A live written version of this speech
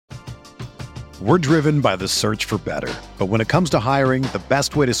We're driven by the search for better. But when it comes to hiring, the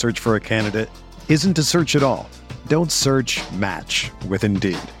best way to search for a candidate isn't to search at all. Don't search, match with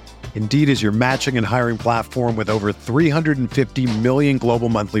Indeed. Indeed is your matching and hiring platform with over 350 million global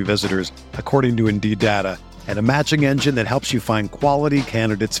monthly visitors, according to Indeed data, and a matching engine that helps you find quality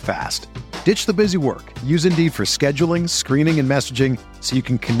candidates fast. Ditch the busy work. Use Indeed for scheduling, screening, and messaging so you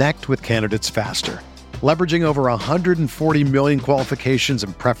can connect with candidates faster. Leveraging over 140 million qualifications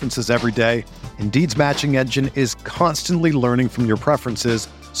and preferences every day, Indeed's matching engine is constantly learning from your preferences,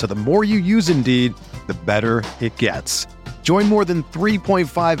 so the more you use Indeed, the better it gets. Join more than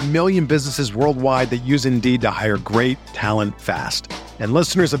 3.5 million businesses worldwide that use Indeed to hire great talent fast. And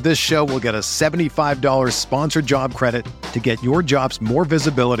listeners of this show will get a $75 sponsored job credit to get your jobs more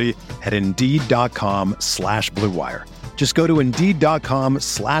visibility at Indeed.com/Blue Wire. Just go to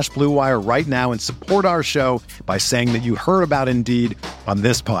Indeed.com/Blue Wire right now and support our show by saying that you heard about Indeed on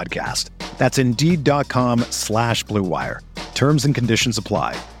this podcast. That's Indeed.com/Blue Wire. Terms and conditions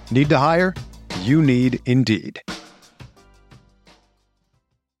apply. Need to hire? You need Indeed.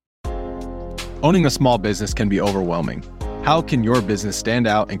 Owning a small business can be overwhelming. How can your business stand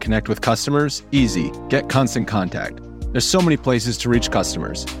out and connect with customers? Easy. Get Constant Contact. There's so many places to reach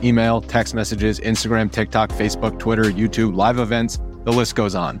customers. Email, text messages, Instagram, TikTok, Facebook, Twitter, YouTube, live events, the list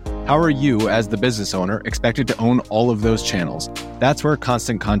goes on. How are you, as the business owner, expected to own all of those channels? That's where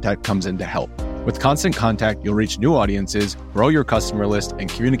Constant Contact comes in to help. With Constant Contact, you'll reach new audiences, grow your customer list, and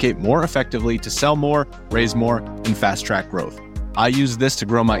communicate more effectively to sell more, raise more, and fast-track growth. I use this to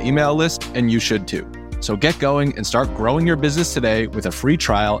grow my email list, and you should too. So get going and start growing your business today with a free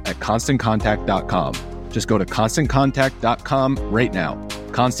trial at ConstantContact.com. Just go to ConstantContact.com right now.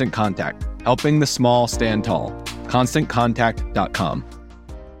 Constant Contact, helping the small stand tall. ConstantContact.com.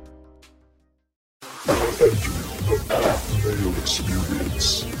 Mayo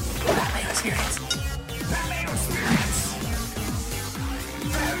Experience. Mayo Experience. Mayo Experience.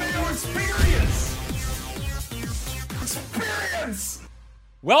 Mayo Experience. Experience.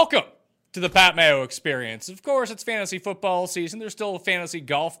 Welcome to the Pat Mayo Experience. Of course, it's fantasy football season. There's still fantasy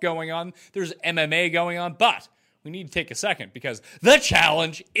golf going on. There's MMA going on, but we need to take a second because the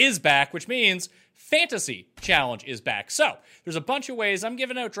challenge is back, which means Fantasy Challenge is back. So there's a bunch of ways. I'm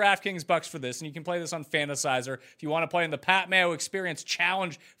giving out DraftKings bucks for this, and you can play this on Fantasizer. If you want to play in the Pat Mayo Experience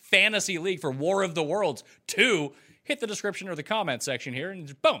Challenge Fantasy League for War of the Worlds 2, hit the description or the comment section here,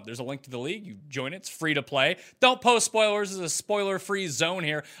 and boom, there's a link to the league. You join it. It's free to play. Don't post spoilers. It's a spoiler-free zone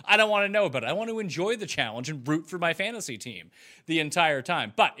here. I don't want to know, but I want to enjoy the challenge and root for my fantasy team the entire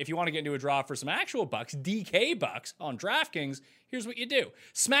time. But if you want to get into a draw for some actual bucks, DK bucks on DraftKings, here's what you do.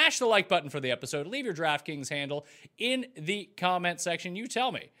 Smash the like button for the episode. Leave your DraftKings handle in the comment section. You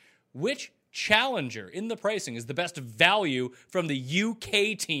tell me which challenger in the pricing is the best value from the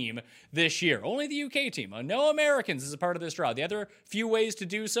UK team this year. Only the UK team. No Americans is a part of this draw. The other few ways to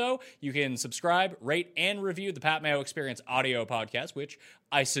do so, you can subscribe, rate, and review the Pat Mayo Experience audio podcast, which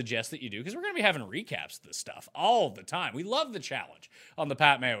I suggest that you do because we're going to be having recaps of this stuff all the time. We love the challenge on the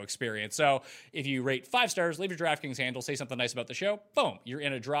Pat Mayo Experience. So if you rate 5 stars, leave your DraftKings handle, say something nice about the show, boom, you're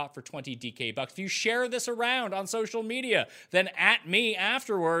in a draw for 20 DK bucks. If you share this around on social media, then at me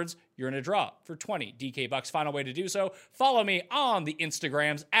afterwards, you're in a draw for 20 DK bucks. Final way to do so, follow me on the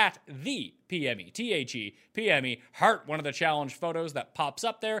Instagrams at the PME, THE, heart one of the challenge photos that pops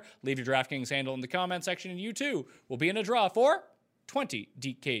up there. Leave your DraftKings handle in the comment section, and you too will be in a draw for 20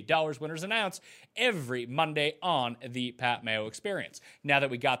 DK dollars. Winners announced every Monday on the Pat Mayo Experience. Now that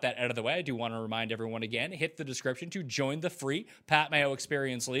we got that out of the way, I do want to remind everyone again, hit the description to join the free Pat Mayo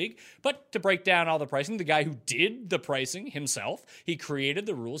Experience League. But to break down all the pricing, the guy who did the pricing himself, he created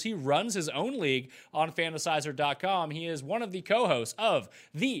the rules, he runs his own league on Fantasizer.com. He is one of the co-hosts of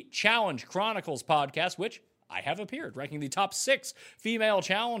the Challenge Chronicles podcast, which I have appeared, ranking the top 6 female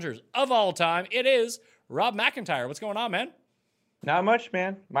challengers of all time. It is Rob McIntyre. What's going on, man? Not much,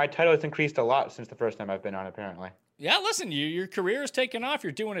 man. My title has increased a lot since the first time I've been on, apparently. Yeah, listen, your career is taking off.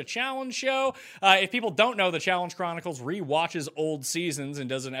 You're doing a challenge show. If people don't know, the Challenge Chronicles rewatches old seasons and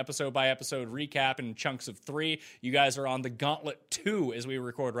does an episode-by-episode recap in chunks of 3. You guys are on the Gauntlet 2 as we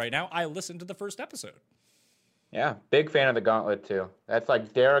record right now. I listened to the first episode. Yeah, big fan of the Gauntlet, too. That's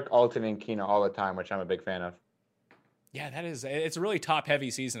like Derek, Alton, and Kino all the time, which I'm a big fan of. Yeah, it's a really top-heavy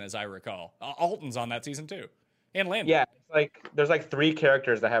season, as I recall. Alton's on that season, too. And Landon. Yeah, there's 3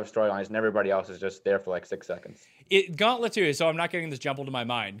 characters that have storylines, and everybody else is just there for 6 seconds. Gauntlet 2, so I'm not getting this jumbled in my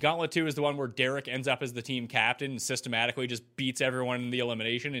mind. Gauntlet 2 is the one where Derek ends up as the team captain and systematically just beats everyone in the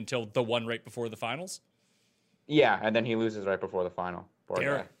elimination until the one right before the finals? Yeah, and then he loses right before the final.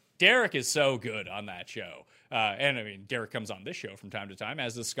 Derek is so good on that show. And I mean, Derek comes on this show from time to time,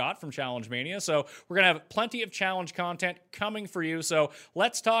 as does Scott from Challenge Mania. So we're going to have plenty of challenge content coming for you. So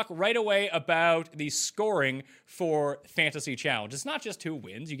let's talk right away about the scoring for Fantasy Challenge. It's not just who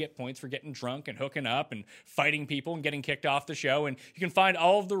wins. You get points for getting drunk and hooking up and fighting people and getting kicked off the show. And you can find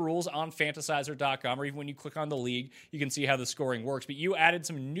all of the rules on Fantasizer.com, or even when you click on the league, you can see how the scoring works. But you added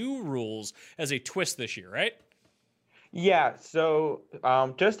some new rules as a twist this year, right? Yeah, so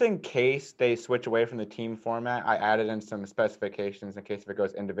just in case they switch away from the team format, I added in some specifications in case if it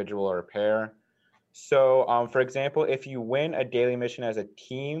goes individual or pair. So, for example, if you win a daily mission as a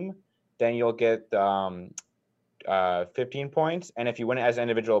team, then you'll get 15 points. And if you win it as an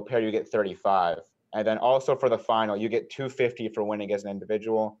individual pair, you get 35. And then also for the final, you get 250 for winning as an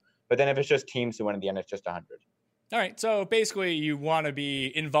individual. But then if it's just teams who win at the end, it's just 100. All right, so basically you want to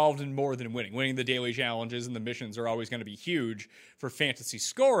be involved in more than winning. Winning the daily challenges and the missions are always going to be huge for fantasy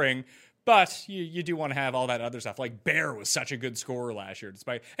scoring, but you do want to have all that other stuff. Like Bear was such a good scorer last year,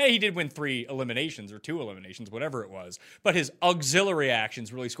 despite, hey, he did win 3 eliminations or 2 eliminations, whatever it was, but his auxiliary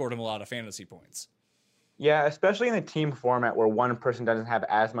actions really scored him a lot of fantasy points. Yeah, especially in the team format where one person doesn't have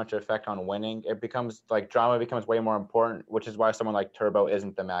as much effect on winning, it becomes like drama becomes way more important, which is why someone like Turbo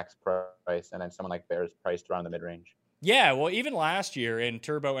isn't the max price, and then someone like Bear is priced around the mid range. Yeah, well, even last year, and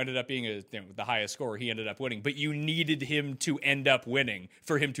Turbo ended up being the highest scorer. He ended up winning, but you needed him to end up winning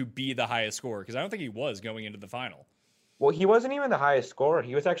for him to be the highest scorer, because I don't think he was going into the final. Well, he wasn't even the highest scorer.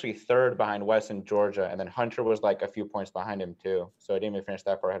 He was actually 3rd behind Wes and Georgia, and then Hunter was like a few points behind him too, so I didn't even finish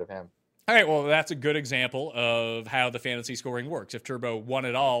that far ahead of him. All right, well, that's a good example of how the fantasy scoring works. If Turbo won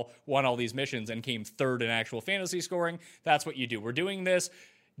it all, won all these missions, and came 3rd in actual fantasy scoring, that's what you do. We're doing this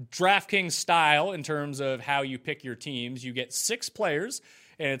DraftKings style in terms of how you pick your teams. You get 6 players,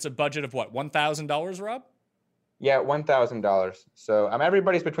 and it's a budget of what, $1,000, Rob? Yeah, $1,000. So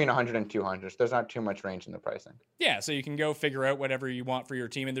everybody's between 100 and 200. So there's not too much range in the pricing. Yeah, so you can go figure out whatever you want for your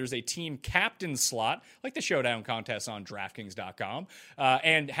team. And there's a team captain slot, like the showdown contest on DraftKings.com.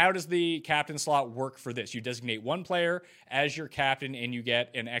 And how does the captain slot work for this? You designate one player as your captain, and you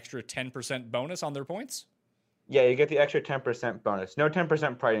get an extra 10% bonus on their points? Yeah, you get the extra 10% bonus. No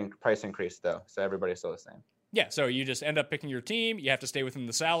 10% price increase, though. So everybody's still the same. Yeah, so you just end up picking your team. You have to stay within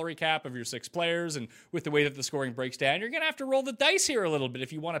the salary cap of your 6 players. And with the way that the scoring breaks down, you're going to have to roll the dice here a little bit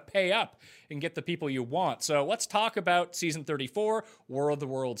if you want to pay up and get the people you want. So let's talk about Season 34, War of the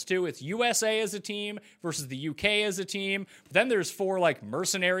Worlds 2. It's USA as a team versus the UK as a team. But then there's 4 like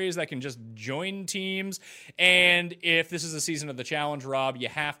mercenaries that can just join teams. And if this is a season of the challenge, Rob, you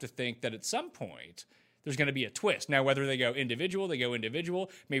have to think that at some point there's going to be a twist. Now, whether they go individual,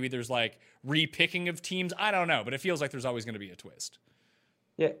 maybe there's like repicking of teams. I don't know, but it feels like there's always going to be a twist.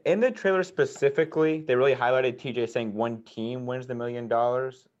 Yeah, in the trailer specifically, they really highlighted TJ saying one team wins the $1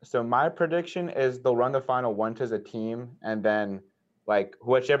 million. So my prediction is they'll run the final once as a team, and then like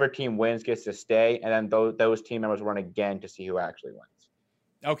whichever team wins gets to stay, and then those team members run again to see who actually wins.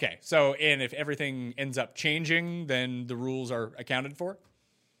 Okay, so and if everything ends up changing, then the rules are accounted for?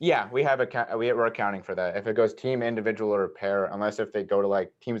 Yeah, we're accounting for that. If it goes team, individual, or pair, unless if they go to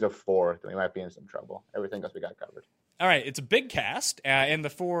like teams of 4, then we might be in some trouble. Everything else we got covered. All right, it's a big cast. In the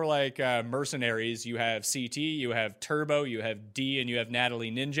 4 like mercenaries, you have CT, you have Turbo, you have D, and you have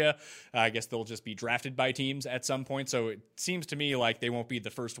Natalie Ninja. I guess they'll just be drafted by teams at some point. So it seems to me like they won't be the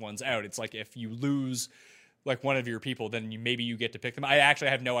first ones out. It's like if you lose like one of your people, then maybe you get to pick them. I actually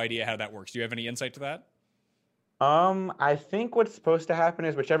have no idea how that works. Do you have any insight to that? I think what's supposed to happen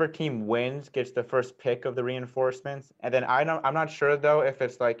is whichever team wins gets the first pick of the reinforcements, and then I'm not sure though if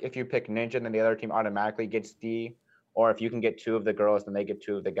it's like if you pick Ninja, then the other team automatically gets D, or if you can get 2 of the girls, then they get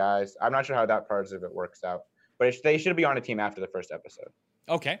 2 of the guys. I'm not sure how that part of it works out, but they should be on a team after the first episode.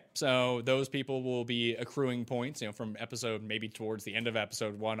 Okay, so those people will be accruing points, from episode maybe towards the end of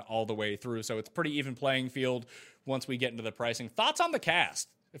episode 1 all the way through. So it's pretty even playing field once we get into the pricing. Thoughts on the cast?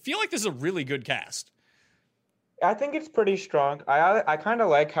 I feel like this is a really good cast. I think it's pretty strong. I kind of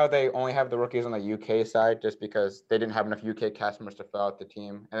like how they only have the rookies on the UK side just because they didn't have enough UK cast members to fill out the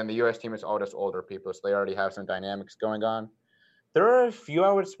team. And then the US team is all just older people, so they already have some dynamics going on. There are a few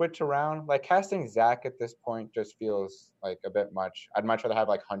I would switch around. Like casting Zach at this point just feels like a bit much. I'd much rather have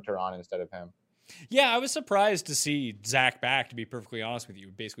like Hunter on instead of him. Yeah, I was surprised to see Zach back, to be perfectly honest with you,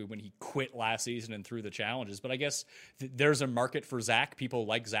 basically when he quit last season and threw the challenges. But I guess there's a market for Zach. People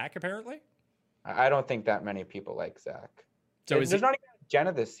like Zach, apparently. I don't think that many people like Zach. So there's not even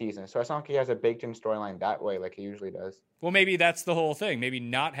Jenna this season, so it's not like he has a baked-in storyline that way like he usually does. Well, maybe that's the whole thing. Maybe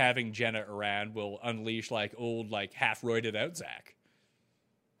not having Jenna around will unleash like old, like half-roided out Zach.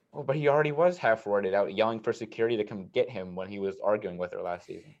 Oh, but he already was half roided out, yelling for security to come get him when he was arguing with her last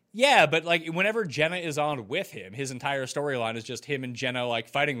season. Yeah, but like whenever Jenna is on with him, his entire storyline is just him and Jenna like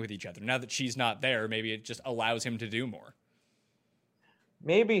fighting with each other. Now that she's not there, maybe it just allows him to do more.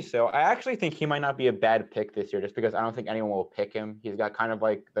 Maybe so. I actually think he might not be a bad pick this year just because I don't think anyone will pick him. He's got kind of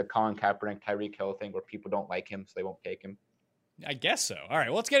like the Colin Kaepernick, Tyreek Hill thing where people don't like him, so they won't take him. I guess so. All right,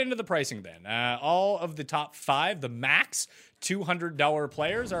 well, let's get into the pricing then. All of the top 5, the max $200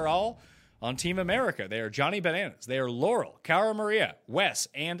 players are all on Team America. They are Johnny Bananas. They are Laurel, Cara Maria, Wes,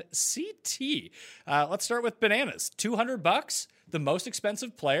 and CT. Let's start with Bananas. $200, the most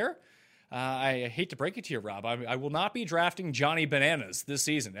expensive player. I hate to break it to you, Rob. I will not be drafting Johnny Bananas this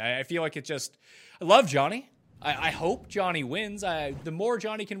season. I feel like I love Johnny. I hope Johnny wins. The more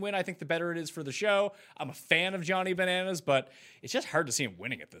Johnny can win, I think the better it is for the show. I'm a fan of Johnny Bananas, but it's just hard to see him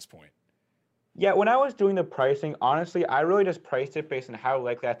winning at this point. Yeah, when I was doing the pricing, honestly, I really just priced it based on how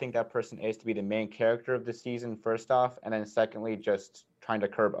likely I think that person is to be the main character of the season, first off, and then secondly, just trying to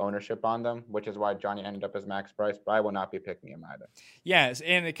curb ownership on them, which is why Johnny ended up as max price, but I will not be picking him either. Yes,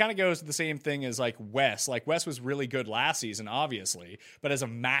 and it kind of goes to the same thing as like Wes. Like Wes was really good last season, obviously, but as a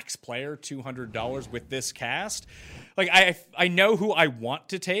max player, $200 with this cast, like I know who I want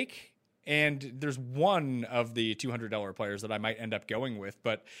to take. And there's one of the $200 players that I might end up going with,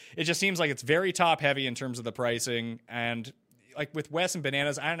 but it just seems like it's very top heavy in terms of the pricing. And like with Wes and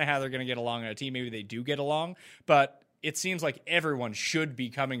Bananas, I don't know how they're going to get along on a team. Maybe they do get along, but it seems like everyone should be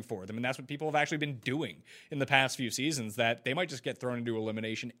coming for them. And that's what people have actually been doing in the past few seasons, that they might just get thrown into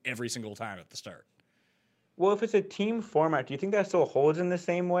elimination every single time at the start. Well, if it's a team format, do you think that still holds in the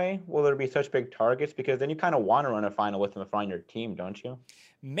same way? Will there be such big targets? Because then you kind of want to run a final with them on your team, don't you?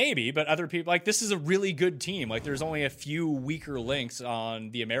 Maybe, but other people, like, this is a really good team. Like, there's only a few weaker links on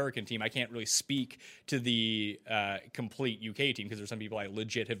the American team. I can't really speak to the complete UK team because there's some people I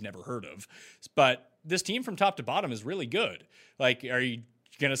legit have never heard of. But this team from top to bottom is really good. Like, are you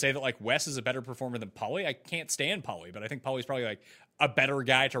going to say that, like, Wes is a better performer than Pauly? I can't stand Pauly, but I think Pauly's probably, like, a better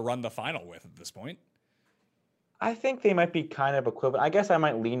guy to run the final with at this point. I think they might be kind of equivalent. I guess I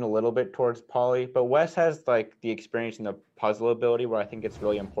might lean a little bit towards Pauly, but Wes has like the experience and the puzzle ability where I think it's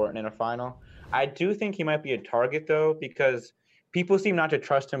really important in a final. I do think he might be a target though, because people seem not to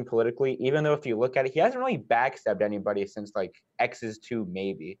trust him politically, even though if you look at it, he hasn't really backstabbed anybody since like X's 2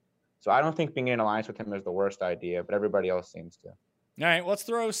 maybe. So I don't think being in an alliance with him is the worst idea, but everybody else seems to. All right, let's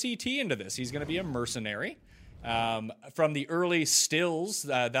throw CT into this. He's going to be a mercenary. From the early stills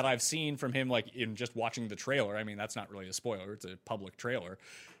that I've seen from him, like in just watching the trailer, I mean, that's not really a spoiler. It's a public trailer.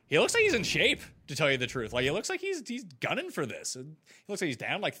 He looks like he's in shape, to tell you the truth. Like, it looks like he's gunning for this. He looks like he's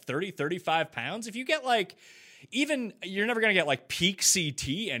down like 30, 35 pounds. If you get like, even, you're never going to get like peak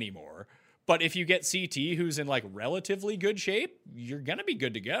CT anymore. But if you get CT who's in like relatively good shape, you're going to be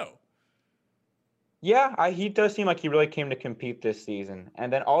good to go. Yeah, he does seem like he really came to compete this season.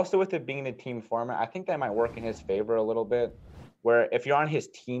 And then also with it being the team format, I think that might work in his favor a little bit. Where if you're on his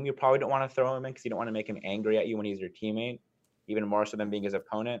team, you probably don't want to throw him in because you don't want to make him angry at you when he's your teammate, even more so than being his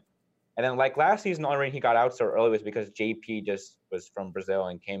opponent. And then like last season, the only reason he got out so early was because JP just was from Brazil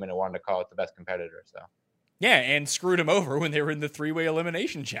and came in and wanted to call it the best competitor. So yeah, and screwed him over when they were in the 3-way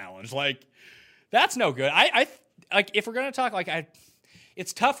elimination challenge. Like, that's no good. I like, if we're going to talk, like,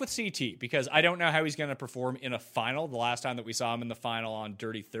 it's tough with CT because I don't know how he's going to perform in a final. The last time that we saw him in the final on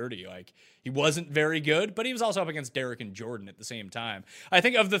Dirty 30, like, he wasn't very good, but he was also up against Derek and Jordan at the same time. I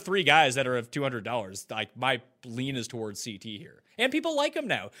think of the 3 guys that are of $200, like, my lean is towards CT here. And people like him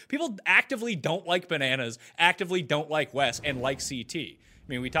now. People actively don't like Bananas, actively don't like Wes, and like CT. I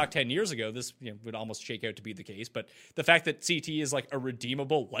mean, we talked 10 years ago, this would almost shake out to be the case, but the fact that CT is like a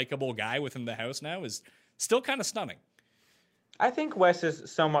redeemable, likable guy within the house now is still kind of stunning. I think Wes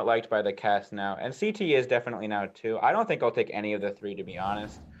is somewhat liked by the cast now, and CT is definitely now too. I don't think I'll take any of the 3, to be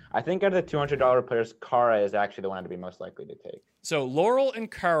honest. I think out of the $200 players, Cara is actually the one to be most likely to take. So Laurel and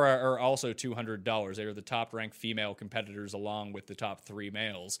Cara are also $200. They are the top-ranked female competitors along with the top 3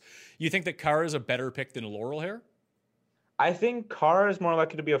 males. You think that Cara is a better pick than Laurel here? I think Cara is more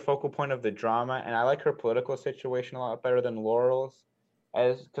likely to be a focal point of the drama, and I like her political situation a lot better than Laurel's.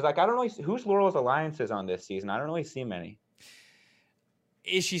 Because like I don't really who's Laurel's alliances on this season. I don't really see many.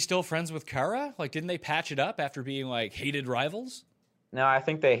 Is she still friends with Cara? Like, didn't they patch it up after being, like, hated rivals? No, I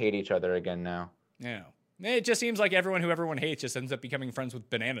think they hate each other again now. Yeah. It just seems like everyone who everyone hates just ends up becoming friends with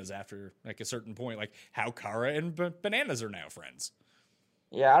Bananas after, like, a certain point. Like, how Cara and Bananas are now friends.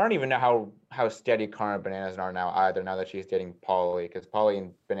 Yeah, I don't even know how steady Cara and Bananas are now either, now that she's dating Pauly. Because Pauly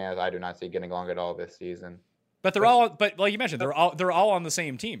and Bananas, I do not see getting along at all this season. But they're all, but like you mentioned, they're all on the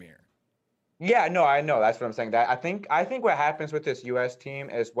same team here. Yeah, no, I know. That's what I'm saying. That I think what happens with this U.S. team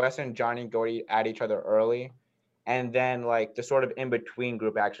is Wes and Johnny go at each other early, and then like the sort of in between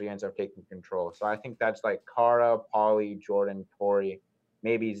group actually ends up taking control. So I think that's like Kara, Pauly, Jordan, Tori,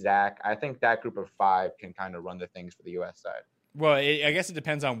 maybe Zach. I think that group of 5 can kind of run the things for the U.S. side. Well, I guess it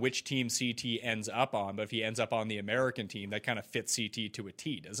depends on which team CT ends up on, but if he ends up on the American team, that kind of fits CT to a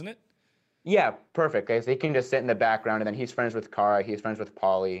T, doesn't it? Yeah, perfect. Guys, he can just sit in the background, and then he's friends with Kara. He's friends with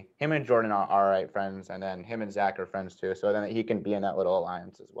Pauly. Him and Jordan are all right friends, and then him and Zach are friends too. So then he can be in that little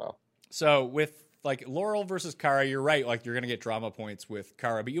alliance as well. So with like Laurel versus Kara, you're right. Like you're going to get drama points with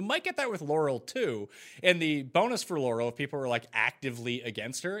Kara, but you might get that with Laurel too. And the bonus for Laurel, if people are like actively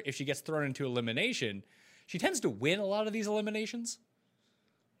against her, if she gets thrown into elimination, she tends to win a lot of these eliminations.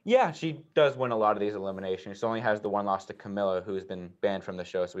 Yeah, she does win a lot of these eliminations. She only has the one loss to Camilla, who's been banned from the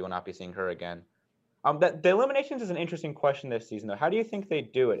show, so we will not be seeing her again. The eliminations is an interesting question this season, though. How do you think they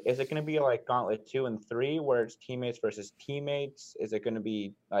do it? Is it going to be like Gauntlet 2 and 3, where it's teammates versus teammates? Is it going to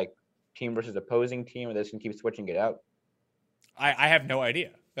be like team versus opposing team, or they just going to keep switching it out? I have no idea.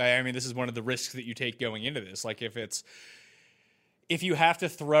 I mean, this is one of the risks that you take going into this. Like if you have to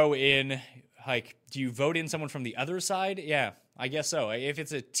throw in, like, do you vote in someone from the other side? Yeah, I guess so. If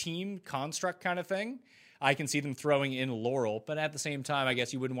it's a team construct kind of thing, I can see them throwing in Laurel, but at the same time, I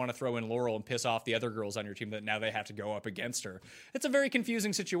guess you wouldn't want to throw in Laurel and piss off the other girls on your team that now they have to go up against her. It's a very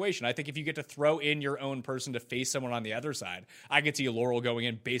confusing situation. I think if you get to throw in your own person to face someone on the other side, I could see Laurel going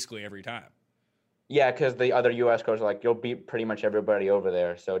in basically every time. Yeah, because the other U.S. coaches are like, you'll beat pretty much everybody over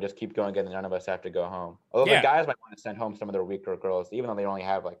there, so just keep going and none of us have to go home. Although the guys might want to send home some of their weaker girls, even though they only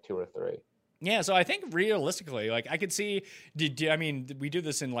have like 2 or 3. Yeah, so I think realistically, like I could see, I mean, we do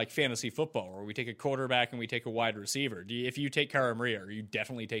this in like fantasy football where we take a quarterback and we take a wide receiver. If you take Cara Maria, are you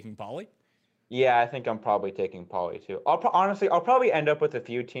definitely taking Pauly? Yeah, I think I'm probably taking Pauly too. Honestly, I'll probably end up with a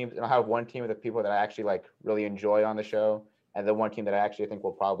few teams, and I'll have one team of the people that I actually like really enjoy on the show, and the one team that I actually think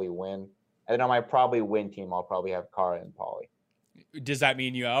will probably win. And then on my probably win team, I'll probably have Cara and Pauly. Does that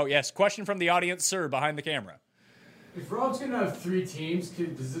mean you? Oh, yes. Question from the audience, sir, behind the camera. If Rob's going to have 3 teams,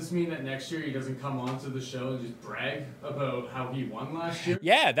 does this mean that next year he doesn't come onto the show and just brag about how he won last year?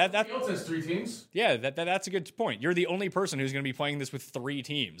 Yeah, He also has 3 teams. Yeah, that's a good point. You're the only person who's going to be playing this with 3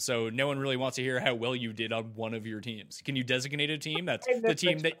 teams, so no one really wants to hear how well you did on one of your teams. Can you designate a team? That's the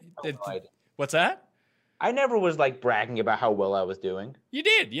team that what's that? I never was like bragging about how well I was doing. You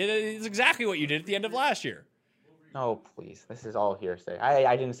did. Yeah, it's exactly what you did at the end of last year. Oh, please. This is all hearsay.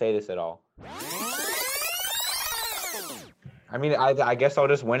 I didn't say this at all. I mean, I guess I'll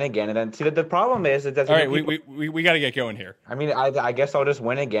just win again, and then see that the problem is it doesn't. All right, we got to get going here. I mean, I guess I'll just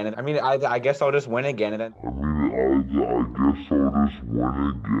win again, and I guess I'll just win again, and then.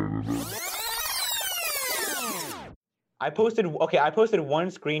 I posted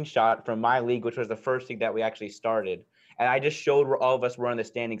one screenshot from my league, which was the first league that we actually started, and I just showed where all of us were in the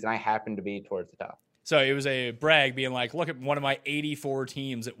standings, and I happened to be towards the top. So it was a brag, being like, "Look at one of my 84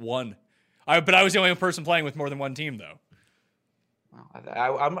 teams at 1." But I was the only person playing with more than one team, though.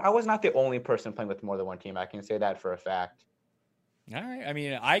 I was not the only person playing with more than one team. I can say that for a fact. All right. I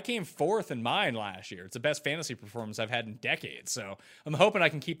mean, I came 4th in mine last year. It's the best fantasy performance I've had in decades. So I'm hoping I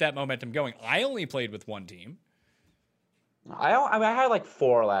can keep that momentum going. I only played with one team. I had like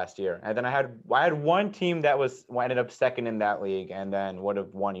 4 last year, and then I had one team that ended up second in that league, and then would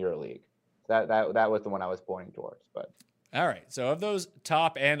have won your league. That was the one I was pointing towards, but. All right, so of those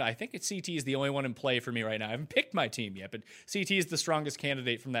top end, I think CT is the only one in play for me right now. I haven't picked my team yet, but CT is the strongest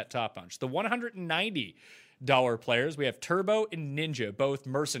candidate from that top bunch. The $190 players, we have Turbo and Ninja, both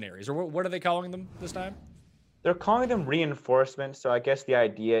mercenaries. Or what are they calling them this time? They're calling them reinforcements, so I guess the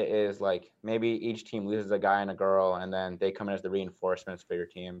idea is like maybe each team loses a guy and a girl, and then they come in as the reinforcements for your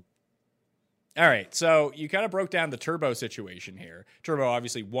team. All right, so you kind of broke down the Turbo situation here. Turbo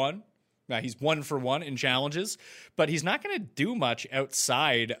obviously won. Now, he's 1 for 1 in challenges, but he's not going to do much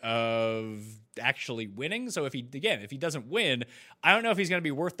outside of actually winning. So if he doesn't win, I don't know if he's going to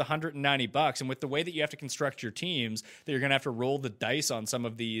be worth the $190. And with the way that you have to construct your teams, that you're going to have to roll the dice on some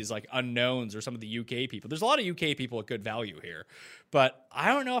of these like unknowns or some of the UK people. There's a lot of UK people at good value here, but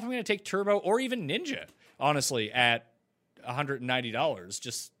I don't know if I'm going to take Turbo or even Ninja, honestly, at $190,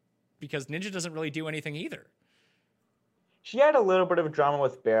 just because Ninja doesn't really do anything either. She had a little bit of drama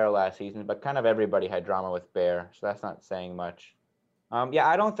with Bear last season, but kind of everybody had drama with Bear, so that's not saying much. I'm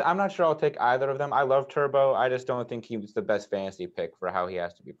not sure I'll take either of them. I love Turbo. I just don't think he's the best fantasy pick for how he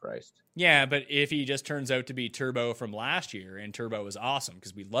has to be priced. Yeah, but if he just turns out to be Turbo from last year, and Turbo is awesome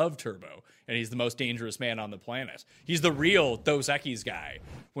because we love Turbo, and he's the most dangerous man on the planet. He's the real Dos Equis guy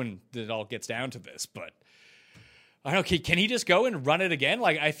when it all gets down to this, but I don't know. Can he just go and run it again?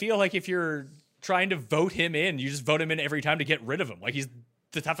 Like, I feel like if you're trying to vote him in, you just vote him in every time to get rid of him. Like, he's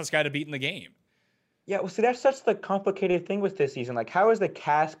the toughest guy to beat in the game. Yeah, well, see, that's such the complicated thing with this season. Like, how is the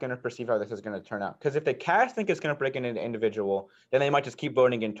cast going to perceive how this is going to turn out? Because if the cast think it's going to break into an individual, then they might just keep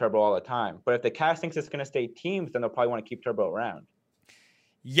voting in Turbo all the time. But if the cast thinks it's going to stay teams, then they'll probably want to keep Turbo around.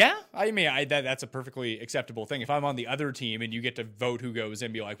 Yeah, I mean, that's a perfectly acceptable thing. If I'm on the other team and you get to vote who goes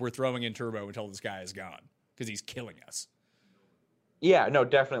in, be like, we're throwing in Turbo until this guy is gone because he's killing us. Yeah, no,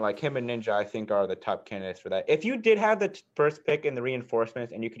 definitely. Like, him and Ninja, I think, are the top candidates for that. If you did have the first pick in the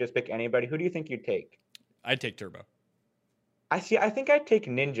reinforcements and you could just pick anybody, who do you think you'd take? I'd take Turbo. I think I'd take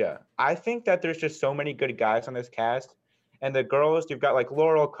Ninja. I think that there's just so many good guys on this cast. And the girls, you've got like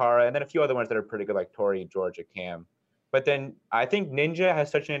Laurel, Kara, and then a few other ones that are pretty good, like Tori, Georgia, Cam. But then I think Ninja has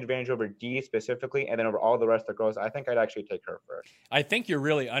such an advantage over D specifically, and then over all the rest of the girls, I think I'd actually take her first. I think you're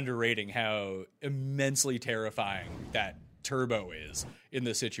really underrating how immensely terrifying that Turbo is in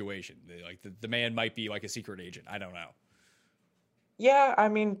this situation. Like, the man might be like a secret agent. I don't know. Yeah, I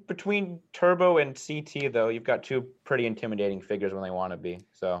mean, between Turbo and CT, though, you've got two pretty intimidating figures when they want to be.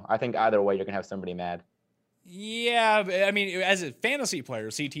 So I think either way, you're going to have somebody mad. Yeah, I mean, as a fantasy player,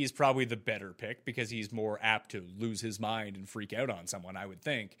 CT is probably the better pick because he's more apt to lose his mind and freak out on someone, I would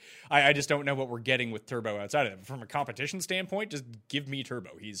think. I just don't know what we're getting with Turbo outside of it. From a competition standpoint, just give me Turbo.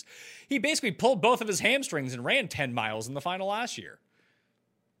 He basically pulled both of his hamstrings and ran 10 miles in the final last year.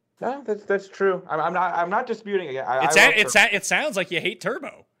 No, that's true. I'm not disputing it. It sounds like you hate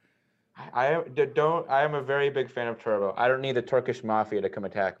Turbo. I am a very big fan of Turbo. I don't need the Turkish mafia to come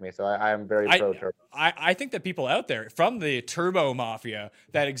attack me, so I am very pro Turbo. I think that people out there from the Turbo mafia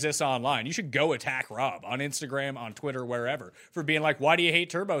that exists online, you should go attack Rob on Instagram, on Twitter, wherever, for being like, why do you hate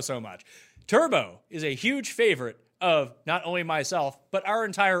Turbo so much? Turbo is a huge favorite of not only myself, but our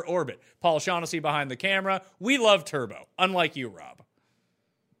entire orbit. Paul Shaughnessy behind the camera. We love Turbo, unlike you, Rob.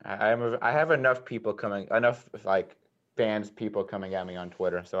 I have enough people fans people coming at me on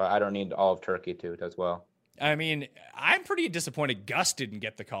Twitter, so I don't need all of Turkey to as well. I mean, I'm pretty disappointed Gus didn't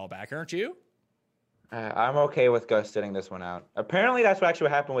get the call back, aren't you? I'm okay with Gus sitting this one out. Apparently, that's what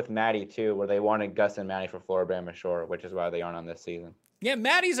actually happened with Maddie too, where they wanted Gus and Maddie for Floribama Shore, which is why they aren't on this season. Yeah,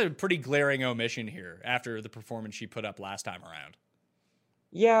 Maddie's a pretty glaring omission here after the performance she put up last time around.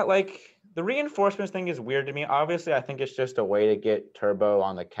 Yeah, like, the reinforcements thing is weird to me. Obviously, I think it's just a way to get Turbo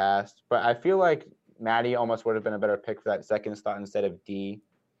on the cast, but I feel like Maddie almost would have been a better pick for that second slot instead of D.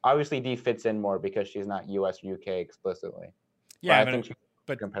 Obviously, D fits in more because she's not US or UK explicitly. Yeah, but I think she's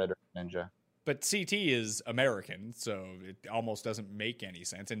a competitor Ninja. But CT is American, so it almost doesn't make any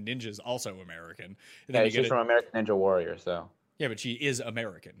sense. And Ninja's also American. And yeah, she's from American Ninja Warrior, so. Yeah, but she is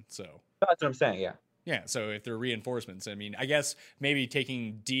American, so. That's what I'm saying, yeah. Yeah, so if they're reinforcements, I mean, I guess maybe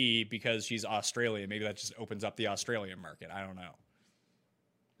taking D because she's Australian, maybe that just opens up the Australian market. I don't know.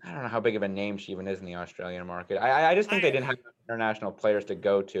 I don't know how big of a name she even is in the Australian market. I just think they didn't have international players to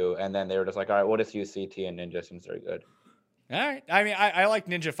go to, and then they were just like, all right, we'll just use CT and Ninja since they're good. All right. I mean, I like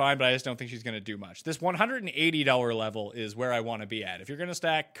Ninja fine, but I just don't think she's going to do much. This $180 level is where I want to be at. If you're going to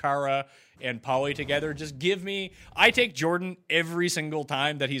stack Kara and Polly together, just give me... I take Jordan every single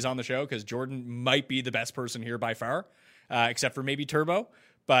time that he's on the show because Jordan might be the best person here by far, except for maybe Turbo.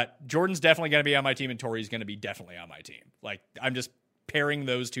 But Jordan's definitely going to be on my team, and Tori's going to be definitely on my team. Like, I'm just pairing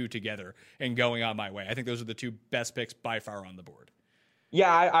those two together and going on my way. I think those are the two best picks by far on the board. Yeah,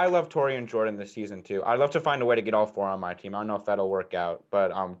 I love Tori and Jordan this season too. I'd love to find a way to get all four on my team. I don't know if that'll work out, but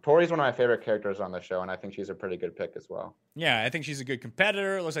Tori's one of my favorite characters on the show, and I think she's a pretty good pick as well. Yeah, I think she's a good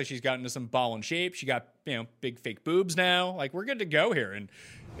competitor. It looks like she's gotten into some ball and shape. She got, big fake boobs now. Like, we're good to go here.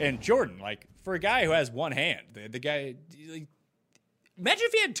 And Jordan, like, for a guy who has one hand, the guy, like, imagine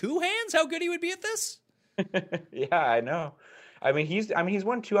if he had two hands, how good he would be at this. Yeah, I know. I mean, he's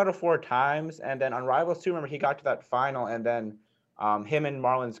won 2 out of 4 times, and then on Rivals 2, remember, he got to that final, and then him and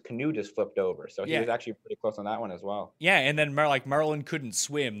Marlon's canoe just flipped over. So he was actually pretty close on that one as well. Yeah, and then Marlon couldn't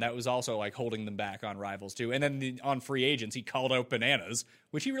swim. That was also like holding them back on Rivals too. And then on Free Agents, he called out Bananas,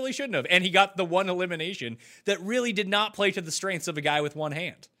 which he really shouldn't have. And he got the one elimination that really did not play to the strengths of a guy with one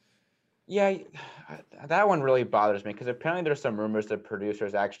hand. Yeah, that one really bothers me because apparently there's some rumors that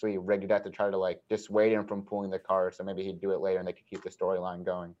producers actually rigged that to try to like dissuade him from pulling the card. So maybe he'd do it later and they could keep the storyline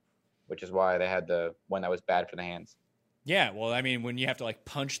going, which is why they had the one that was bad for the hands. Yeah, well, I mean, when you have to like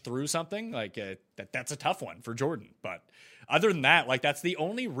punch through something, like that's a tough one for Jordan. But other than that, like that's the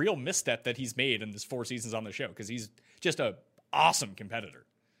only real misstep that he's made in this 4 seasons on the show because he's just a awesome competitor.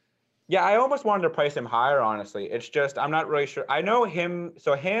 Yeah, I almost wanted to price him higher, honestly. It's just I'm not really sure. I know him,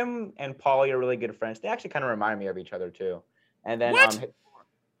 so him and Paulie are really good friends. They actually kind of remind me of each other too. And then what?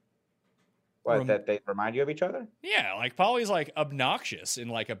 What, that they remind you of each other? Yeah, like Polly's like obnoxious in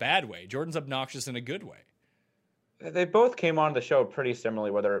like a bad way. Jordan's obnoxious in a good way. They both came on the show pretty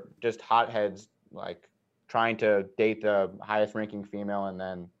similarly, where they're just hotheads, like trying to date the highest ranking female and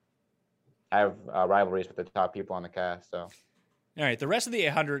then have rivalries with the top people on the cast. So, all right, the rest of the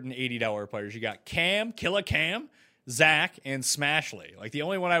 $180 players, you got Cam, Killa Cam, Zach, and Smashley. Like the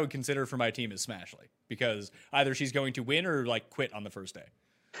only one I would consider for my team is Smashley because either she's going to win or like quit on the first day.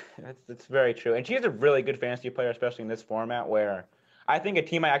 That's very true. And she's a really good fantasy player, especially in this format where I think a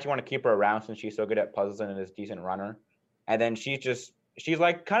team might actually want to keep her around since she's so good at puzzles and is a decent runner. And then she's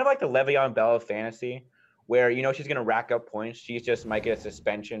like kind of like the Le'Veon Bell of fantasy where, you know, she's going to rack up points. She's just might get a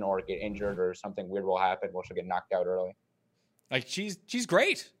suspension or get injured or something weird will happen where she'll get knocked out early. Like she's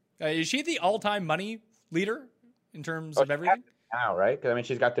great. Is she the all-time money leader in terms of everything? Now, right? Because I mean,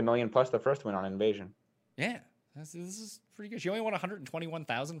 she's got the million plus the first win on Invasion. Yeah, this is pretty good. She only won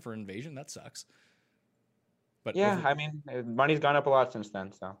 $121,000 for Invasion. That sucks. But yeah, I mean, money's gone up a lot since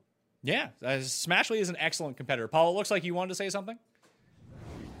then. So yeah, Smashley is an excellent competitor. Paul, it looks like you wanted to say something.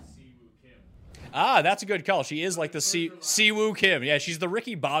 Ah, that's a good call. She is like the Siwoo Kim. Yeah, she's the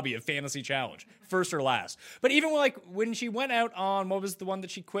Ricky Bobby of Fantasy Challenge, first or last. But even like when she went out on, what was the one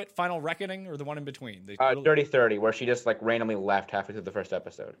that she quit, Final Reckoning, or the one in between? Dirty 30, where she just like randomly left halfway through the first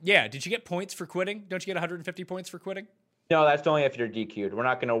episode. Yeah, did you get points for quitting? Don't you get 150 points for quitting? No, that's only if you're DQ'd. We're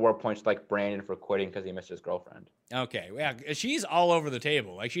not going to award points like Brandon for quitting because he missed his girlfriend. Okay, yeah, she's all over the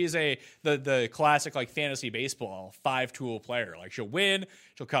table. Like she's the classic like fantasy baseball 5-tool player. Like she'll win,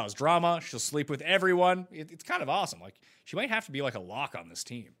 she'll cause drama, she'll sleep with everyone. It's kind of awesome. Like she might have to be like a lock on this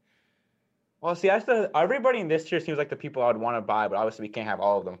team. Well, see, everybody in this tier seems like the people I would want to buy, but obviously we can't have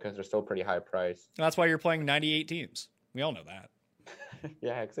all of them because they're still pretty high priced. That's why you're playing 98 teams. We all know that.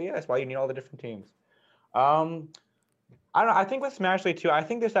 Yeah, that's why you need all the different teams. I don't know. I think with Smashley too, I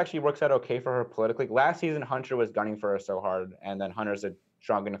think this actually works out okay for her politically. Last season, Hunter was gunning for her so hard, and then Hunter's a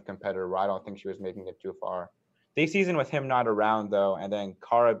strong enough competitor where I don't think she was making it too far. This season with him not around though, and then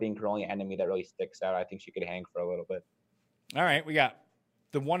Kara being her only enemy that really sticks out, I think she could hang for a little bit. All right, we got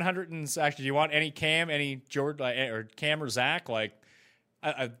the 100 and actually, do you want any Cam, any Jordan, or Cam or Zach? Like,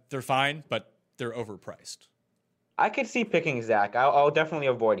 they're fine, but they're overpriced. I could see picking Zach. I'll definitely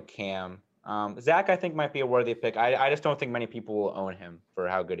avoid Cam. Zach, I think, might be a worthy pick. I just don't think many people will own him for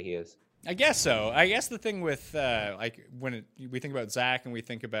how good he is. I guess so. I guess the thing with like when we think about Zach and we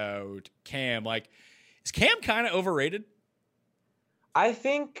think about Cam, like is Cam kind of overrated? I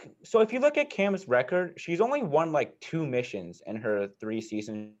think so. If you look at Cam's record, she's only won like 2 missions in her 3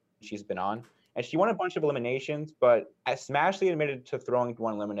 seasons she's been on, and she won a bunch of eliminations. But Smashley admitted to throwing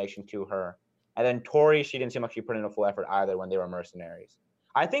one elimination to her, and then Tori, she didn't seem like she put in a full effort either when they were mercenaries.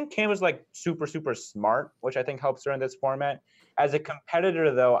 I think Cam is like super, super smart, which I think helps her in this format. As a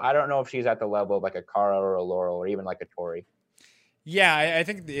competitor, though, I don't know if she's at the level of like a Kara or a Laurel or even like a Tori. Yeah, I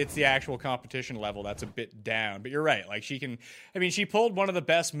think it's the actual competition level that's a bit down. But you're right. Like she pulled one of the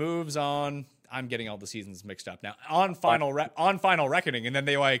best moves on. I'm getting all the seasons mixed up now. On Final Reckoning, and then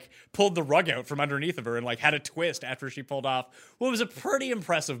they like pulled the rug out from underneath of her and like had a twist after she pulled off what was a pretty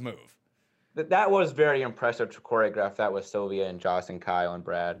impressive move. That was very impressive to choreograph. That was Sylvia and Joss and Kyle and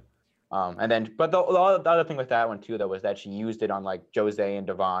Brad. But the other thing with that one too, though, was that she used it on like Jose and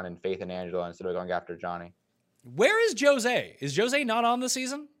Devon and Faith and Angela instead of going after Johnny. Where is Jose? Is Jose not on the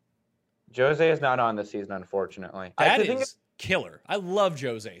season? Jose is not on this season, unfortunately. That is killer. I love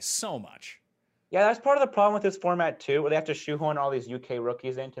Jose so much. Yeah, that's part of the problem with this format too, where they have to shoehorn all these UK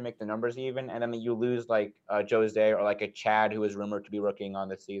rookies in to make the numbers even, and then you lose like Jose or like a Chad who is rumored to be rookieing on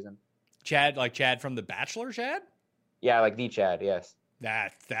this season. Chad from The Bachelor, Chad? Yeah, like the Chad, yes.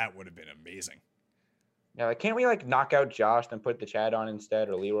 That would have been amazing. Yeah, like can't we like knock out Josh and put the Chad on instead,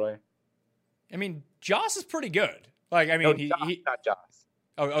 or Leroy? I mean, Josh is pretty good. Like, I mean, no, not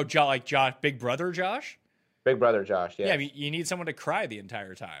Josh. Josh, Big Brother Josh? Big Brother Josh, yes. Yeah. I mean, you need someone to cry the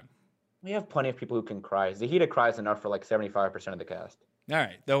entire time. We have plenty of people who can cry. Zahida cries enough for like 75% of the cast. All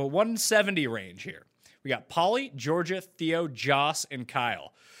right, the 170 range here. We got Polly, Georgia, Theo, Joss, and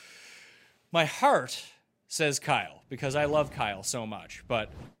Kyle. My heart says Kyle because I love Kyle so much, but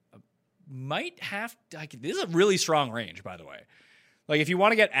this is a really strong range, by the way. Like, if you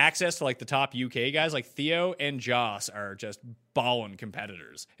want to get access to like the top UK guys, like Theo and Joss are just ballin'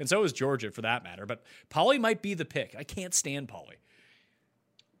 competitors, and so is Georgia for that matter. But Polly might be the pick. I can't stand Polly.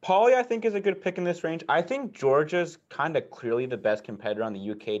 Polly, I think, is a good pick in this range. I think Georgia's kind of clearly the best competitor on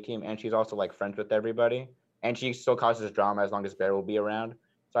the UK team, and she's also like friends with everybody, and she still causes drama as long as Bear will be around.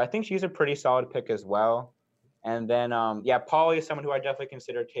 So I think she's a pretty solid pick as well. And then, Polly is someone who I definitely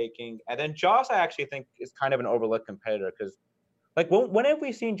consider taking. And then Joss, I actually think, is kind of an overlooked competitor because Like when have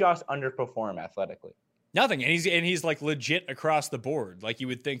we seen Josh underperform athletically? Nothing, and he's like legit across the board. Like you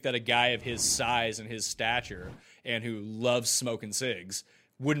would think that a guy of his size and his stature and who loves smoking cigs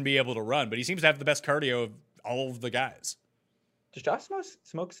wouldn't be able to run, but he seems to have the best cardio of all of the guys. Does Josh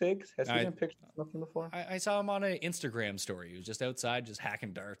smoke cigs? Has he been pictured smoking before? I saw him on an Instagram story. He was just outside, just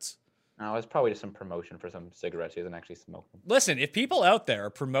hacking darts. No, it's probably just some promotion for some cigarettes. He doesn't actually smoke them. Listen, if people out there are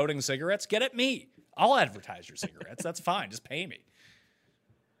promoting cigarettes, get at me. I'll advertise your cigarettes. That's fine. Just pay me.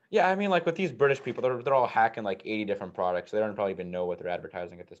 Yeah, I mean, like with these British people, they're all hacking like 80 different products. So they don't probably even know what they're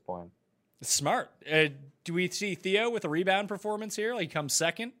advertising at this point. It's smart. Do we see Theo with a rebound performance here? Like, he comes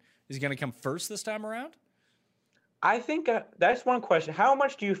second? Is he going to come first this time around? I think that's one question. How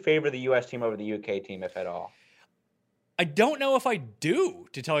much do you favor the U.S. team over the UK team, if at all? I don't know if I do,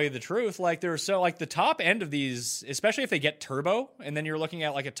 to tell you the truth. Like, they're so, like, the top end of these, especially if they get Turbo, and then you're looking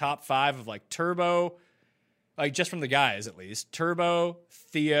at, like, a top 5 of, like, Turbo, like, just from the guys, at least. Turbo,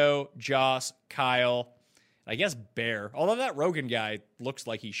 Theo, Joss, Kyle, I guess Bear. Although that Rogan guy looks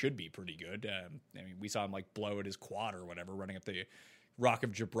like he should be pretty good. I mean, we saw him, like, blow at his quad or whatever, running up the Rock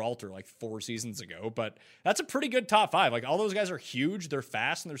of Gibraltar, like, 4 seasons ago. But that's a pretty good top 5. Like, all those guys are huge, they're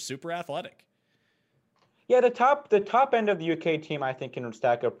fast, and they're super athletic. Yeah, the top end of the UK team, I think, can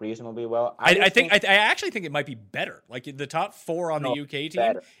stack up reasonably well. I actually think it might be better. Like the top 4 on the UK team,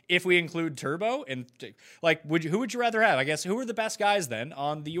 better. If we include Turbo, and like, who would you rather have? I guess who are the best guys then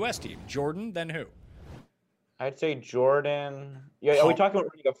on the US team? Jordan, then who? I'd say Jordan. Yeah, are we talking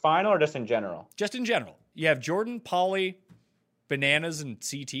about a final or just in general? Just in general. You have Jordan, Pauly, Bananas, and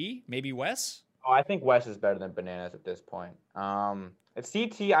CT. Maybe Wes. Oh, I think Wes is better than Bananas at this point. It's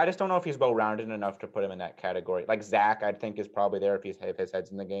CT. I just don't know if he's well-rounded enough to put him in that category. Like Zach, I think is probably there if his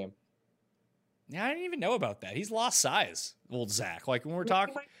head's in the game. Yeah, I didn't even know about that. He's lost size, old Zach. Like when we're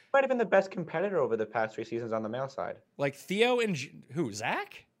talking, he might have been the best competitor over the past 3 seasons on the male side. Like Theo and who?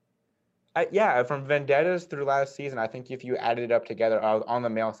 Zach? Yeah, from Vendettas through last season, I think if you added it up together on the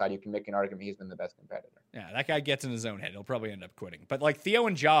male side, you can make an argument he's been the best competitor. Yeah, that guy gets in his own head. He'll probably end up quitting. But like Theo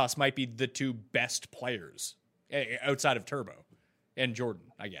and Joss might be the 2 best players outside of Turbo and Jordan,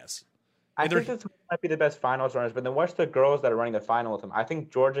 I guess. I think this might be the best finals runners. But then what's the girls that are running the final with them? I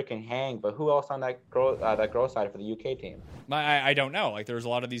think Georgia can hang, but who else on that girl side for the UK team? I don't know. Like there's a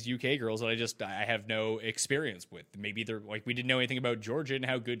lot of these UK girls that I have no experience with. Maybe they're like we didn't know anything about Georgia and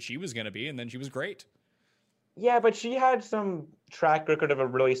how good she was going to be, and then she was great. Yeah, but she had some track record of a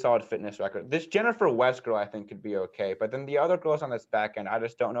really solid fitness record. This Jennifer West girl, I think, could be okay. But then the other girls on this back end, I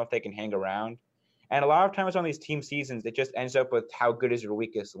just don't know if they can hang around. And a lot of times on these team seasons, it just ends up with how good is your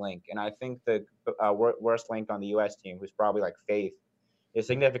weakest link. And I think the worst link on the U.S. team, who's probably like Faith, is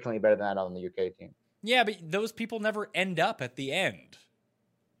significantly better than that on the UK team. Yeah, but those people never end up at the end.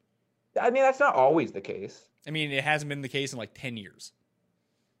 I mean, that's not always the case. I mean, it hasn't been the case in like 10 years.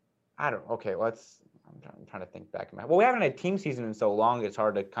 Okay, I'm trying to think back. Well, we haven't had a team season in so long, it's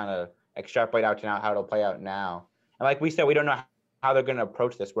hard to kind of extrapolate out to now how it'll play out now. And like we said, we don't know how they're going to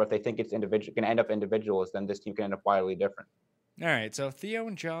approach this, where if they think it's going to end up individuals, then this team can end up wildly different. All right, so Theo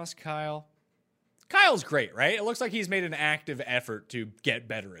and Joss, Kyle. Kyle's great, right? It looks like he's made an active effort to get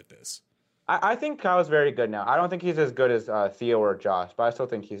better at this. I think Kyle's very good now. I don't think he's as good as Theo or Josh, but I still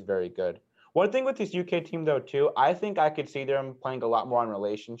think he's very good. One thing with this UK team, though, too, I think I could see them playing a lot more on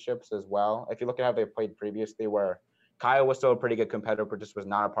relationships as well. If you look at how they played previously, where Kyle was still a pretty good competitor, but just was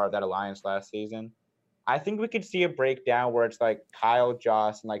not a part of that alliance last season. I think we could see a breakdown where it's like Kyle,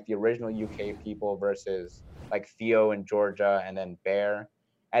 Joss, and like the original UK people versus like Theo and Georgia and then Bear.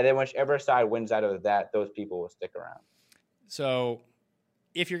 And then whichever side wins out of that, those people will stick around. So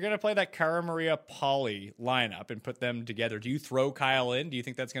if you're going to play that Cara Maria Pauly lineup and put them together, do you throw Kyle in? Do you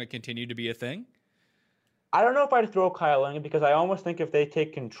think that's going to continue to be a thing? I don't know if I'd throw Kyle in because I almost think if they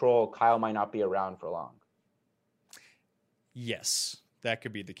take control, Kyle might not be around for long. Yes. That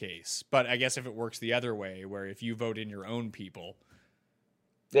could be the case. But I guess if it works the other way, where if you vote in your own people.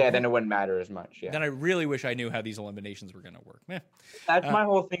 Yeah, then it wouldn't matter as much. Yeah. Then I really wish I knew how these eliminations were going to work. That's my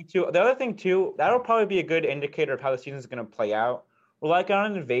whole thing, too. The other thing, too, that'll probably be a good indicator of how the season is going to play out. Well, like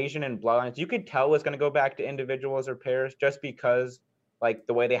on Invasion and Bloodlines, you could tell it's going to go back to individuals or pairs just because, like,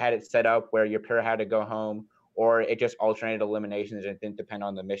 the way they had it set up where your pair had to go home or it just alternated eliminations and it didn't depend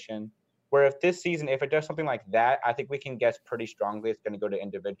on the mission. Where if this season, if it does something like that, I think we can guess pretty strongly it's going to go to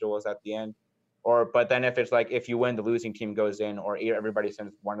individuals at the end. But then if it's like if you win, the losing team goes in, or everybody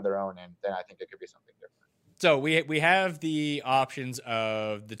sends one of their own in, then I think it could be something different. So we have the options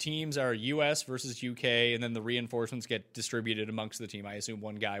of the teams are US versus UK, and then the reinforcements get distributed amongst the team. I assume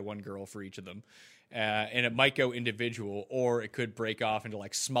one guy, one girl for each of them. And it might go individual, or it could break off into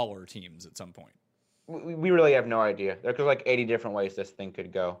like smaller teams at some point. We really have no idea. There's like 80 different ways this thing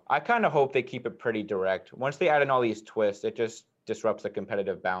could go. I kind of hope they keep it pretty direct. Once they add in all these twists, it just disrupts the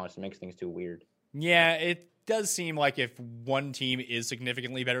competitive balance and makes things too weird. Yeah, it does seem like if one team is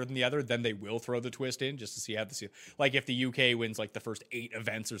significantly better than the other, then they will throw the twist in just to see how this. Like if the UK wins like the first 8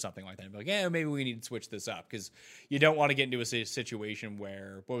 events or something like that, I'd be like, yeah, maybe we need to switch this up because you don't want to get into a situation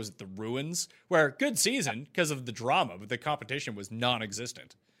where what was it, the Ruins, where good season because of the drama, but the competition was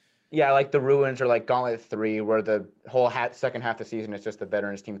non-existent. Yeah, like the Ruins or like Gauntlet 3, where the whole second half of the season is just the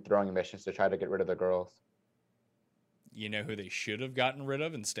veterans team throwing missions to try to get rid of the girls. You know who they should have gotten rid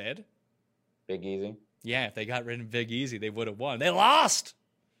of instead? Big Easy. Yeah, if they got rid of Big Easy, they would have won. They lost.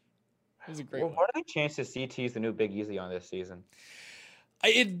 It was a great one. What are the chances CT is the new Big Easy on this season?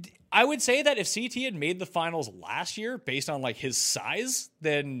 I would say that if CT had made the finals last year based on like his size,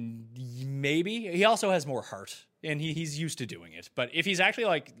 then maybe. He also has more heart and he's used to doing it. But if he's actually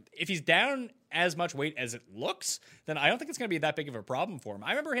like, if he's down as much weight as it looks, then I don't think it's going to be that big of a problem for him.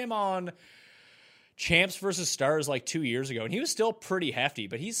 I remember him on Champs versus Stars like 2 years ago, and he was still pretty hefty,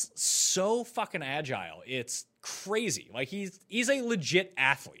 but he's so fucking agile. It's crazy. Like he's a legit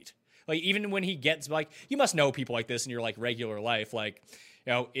athlete. Like even when he gets like, you must know people like this in your like regular life, like,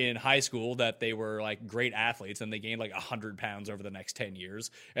 you know, in high school that they were like great athletes and they gained like 100 pounds over the next 10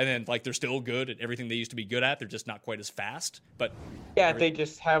 years. And then like, they're still good at everything they used to be good at. They're just not quite as fast, but yeah, they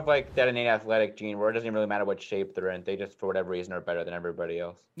just have like that innate athletic gene where it doesn't really matter what shape they're in. They just, for whatever reason, are better than everybody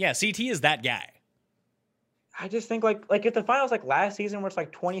else. Yeah. CT is that guy. I just think like if the finals like last season where it's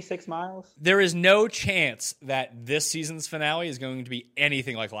like 26 miles. There is no chance that this season's finale is going to be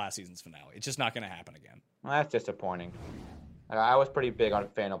anything like last season's finale. It's just not going to happen again. Well, that's disappointing. I was pretty big on a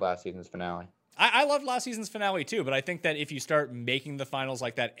fan of last season's finale. I loved last season's finale too, but I think that if you start making the finals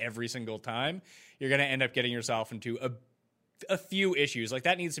like that every single time, you're going to end up getting yourself into a few issues. Like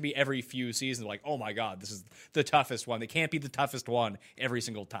that needs to be every few seasons. Like, oh my God, this is the toughest one. It can't be the toughest one every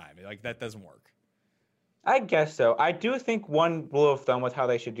single time. Like that doesn't work. I guess so. I do think one rule of thumb with how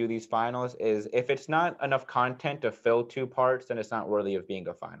they should do these finals is if it's not enough content to fill 2 parts, then it's not worthy of being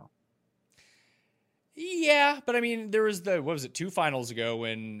a final. Yeah, but I mean, there was 2 finals ago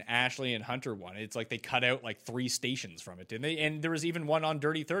when Ashley and Hunter won. It's like they cut out like 3 stations from it, didn't they? And there was even one on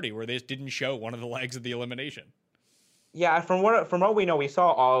Dirty 30 where they just didn't show one of the legs of the elimination. Yeah, from what we know, we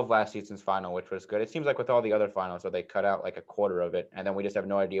saw all of last season's final, which was good. It seems like with all the other finals, where they cut out like a quarter of it, and then we just have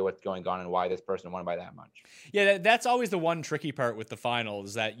no idea what's going on and why this person won by that much. Yeah, that's always the one tricky part with the final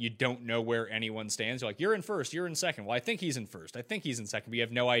is that you don't know where anyone stands. You're like, you're in first, you're in second. Well, I think he's in first. I think he's in second. But you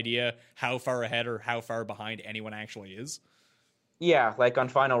have no idea how far ahead or how far behind anyone actually is. Yeah, like on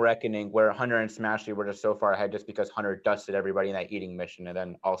Final Reckoning, where Hunter and Smashy were just so far ahead just because Hunter dusted everybody in that eating mission and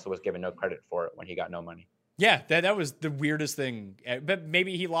then also was given no credit for it when he got no money. Yeah, that was the weirdest thing. But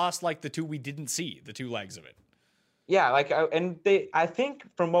maybe he lost like the 2 we didn't see, the 2 legs of it. Yeah, like, I think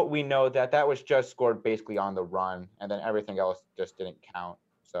from what we know that was just scored basically on the run, and then everything else just didn't count.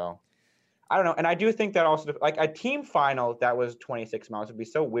 So, I don't know. And I do think that also, like, a team final that was 26 miles would be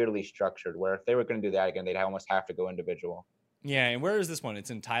so weirdly structured, where if they were going to do that again, they'd almost have to go individual. Yeah, and where is this one? It's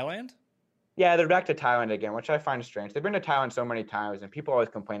in Thailand? Yeah, they're back to Thailand again, which I find strange. They've been to Thailand so many times, and people always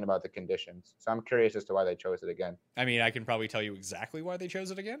complain about the conditions. So I'm curious as to why they chose it again. I mean, I can probably tell you exactly why they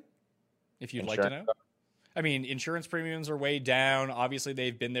chose it again, if you'd like to know. I mean, insurance premiums are way down. Obviously,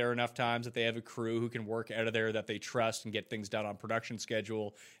 they've been there enough times that they have a crew who can work out of there that they trust and get things done on production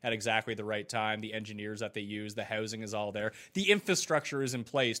schedule at exactly the right time. The engineers that they use, the housing is all there. The infrastructure is in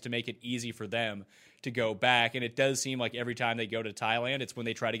place to make it easy for them to go back. And it does seem like every time they go to Thailand, it's when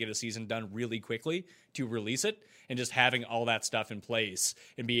they try to get a season done really quickly to release it. And just having all that stuff in place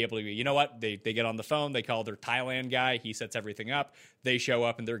and be able to, you know what, they get on the phone, they call their Thailand guy, he sets everything up, they show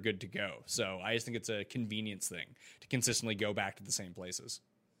up and they're good to go. So I just think it's a convenience thing to consistently go back to the same places.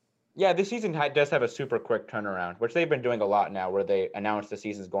 Yeah, this season does have a super quick turnaround, which they've been doing a lot now, where they announce the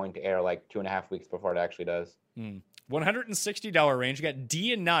season's going to air like 2.5 weeks before it actually does. $160 range. You got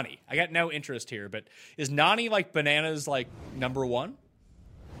D and Nani. I got no interest here, but is Nani like Bananas like number 1?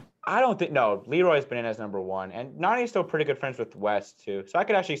 I don't think, no, Leroy's Bananas number 1, and Nani's still pretty good friends with Wes too, so I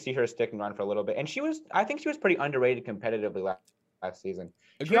could actually see her sticking around for a little bit. And I think she was pretty underrated competitively last season.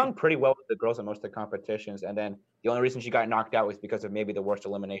 She hung pretty well with the girls in most of the competitions, and then the only reason she got knocked out was because of maybe the worst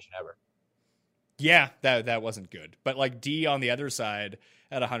elimination ever. Yeah, that wasn't good. But like D on the other side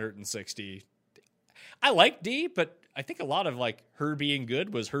at 160, I like D, but I think a lot of like her being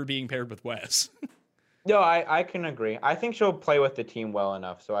good was her being paired with Wes. No, I can agree. I think she'll play with the team well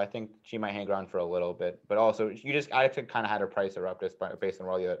enough, so I think she might hang around for a little bit. But also, I kind of had to price her up just based on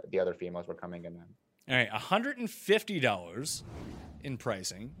where all the other females were coming in. All right, $150 in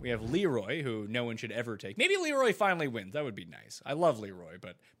pricing. We have Leroy, who no one should ever take. Maybe Leroy finally wins. That would be nice. I love Leroy,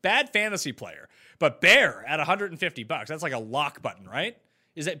 but bad fantasy player. But Bear at $150. That's like a lock button, right?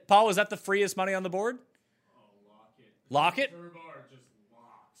 Is it, Paul, is that the freest money on the board? Oh, Lock it? Turbo are just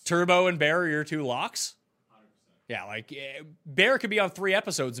locks. Turbo and Bear are your two locks? 100%. Yeah, like Bear could be on 3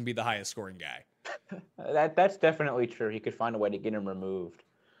 episodes and be the highest scoring guy. That's definitely true. He could find a way to get him removed.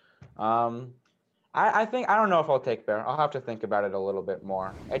 I think I don't know if I'll take Bear. I'll have to think about it a little bit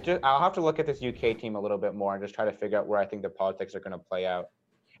more. I'll have to look at this UK team a little bit more and just try to figure out where I think the politics are going to play out.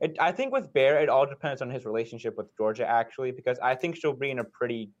 I think with Bear, it all depends on his relationship with Georgia, actually, because I think she'll be in a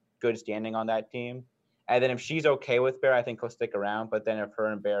pretty good standing on that team. And then if she's okay with Bear, I think he'll stick around. But then if her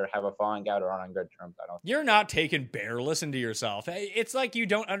and Bear have a falling out or aren't on good terms, I don't. You're not taking Bear. Listen to yourself. It's like you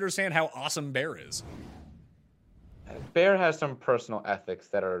don't understand how awesome Bear is. Bear has some personal ethics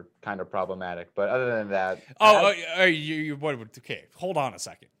that are kind of problematic, but other than that, okay, hold on a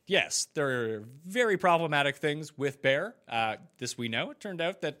second. Yes, there are very problematic things with Bear. This we know. It turned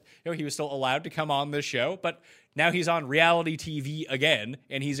out that he was still allowed to come on this show, but now he's on reality TV again,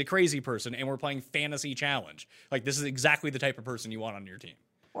 and he's a crazy person, and we're playing Fantasy Challenge. Like, this is exactly the type of person you want on your team.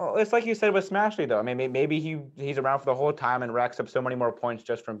 Well, it's like you said with Smashley, though. I mean, maybe he's around for the whole time and racks up so many more points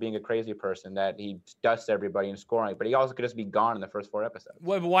just from being a crazy person that he dusts everybody in scoring. But he also could just be gone in the first 4 episodes.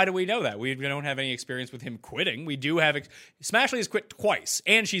 Well, why do we know that? We don't have any experience with him quitting. We do have Smashley has quit twice,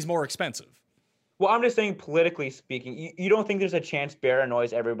 and she's more expensive. Well, I'm just saying, politically speaking, you don't think there's a chance Bear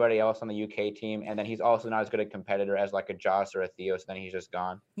annoys everybody else on the UK team, and then he's also not as good a competitor as like a Joss or a Theo, so then he's just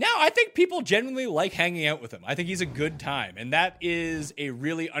gone? No, I think people genuinely like hanging out with him. I think he's a good time, and that is a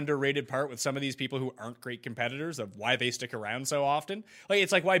really underrated part with some of these people who aren't great competitors of why they stick around so often. Like,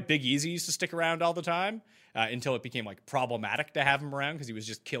 it's like why Big Easy used to stick around all the time until it became like problematic to have him around because he was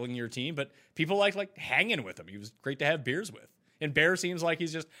just killing your team. But people like hanging with him. He was great to have beers with. And Bear seems like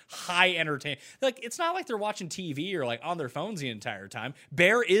he's just high entertainment. Like, it's not like they're watching TV or like on their phones the entire time.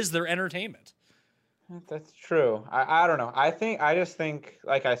 Bear is their entertainment. That's true. I don't know. I just think,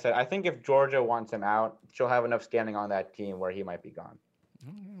 like I said, I think if Georgia wants him out, she'll have enough standing on that team where he might be gone.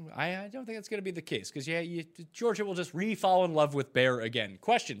 I don't think that's going to be the case because, Georgia will just re-fall in love with Bear again.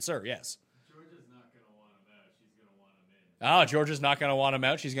 Question, sir, yes. Georgia's not going to want him out. She's going to want him in. Oh, Georgia's not going to want him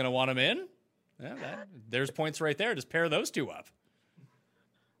out. She's going to want him in? Yeah, there's points right there. Just pair those two up.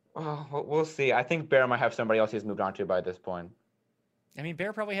 Oh, we'll see. I think Bear might have somebody else he's moved on to by this point. I mean,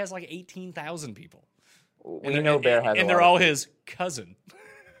 Bear probably has like 18,000 people. We know Bear has, and they're all his cousin.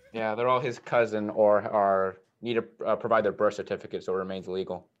 Yeah, they're all his cousin or need to provide their birth certificate so it remains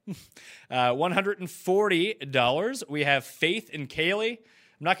legal. $140. We have Faith and Kaylee.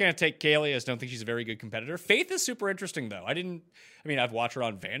 I'm not going to take Kaylee. I just don't think she's a very good competitor. Faith is super interesting, though. I've watched her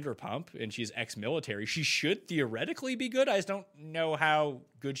on Vanderpump, and she's ex-military. She should theoretically be good. I just don't know how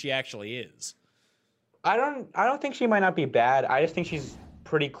good she actually is. I don't think she might not be bad. I just think she's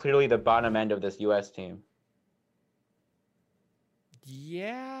pretty clearly the bottom end of this U.S. team.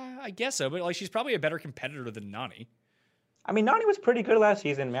 Yeah, I guess so. But she's probably a better competitor than Nani. I mean, Nani was pretty good last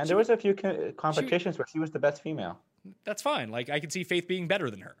season, man. There was a few competitions where she was the best female. That's fine. I could see Faith being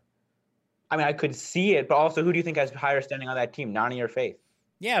better than her. I mean, I could see it, but also, who do you think has higher standing on that team, Nani or Faith?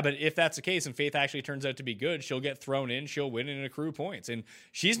 Yeah, but if that's the case and Faith actually turns out to be good, she'll get thrown in, she'll win and accrue points. And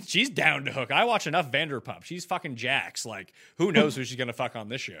she's down to hook. I watch enough Vanderpump. She's fucking Jax. Like, who knows who she's going to fuck on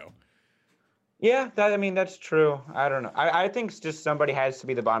this show? Yeah, that's true. I don't know. I think just somebody has to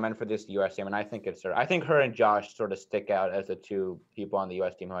be the bottom end for this U.S. team, and I think it's her. I think her and Josh sort of stick out as the two people on the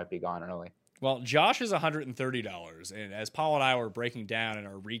U.S. team who might be gone early. Well, Josh is $130, and as Paul and I were breaking down in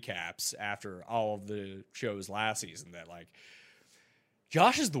our recaps after all of the shows last season, that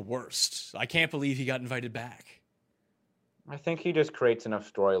Josh is the worst. I can't believe he got invited back. I think he just creates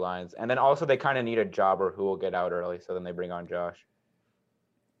enough storylines, and then also they kind of need a jobber who will get out early, so then they bring on Josh.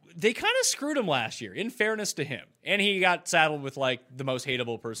 They kind of screwed him last year, in fairness to him, and he got saddled with the most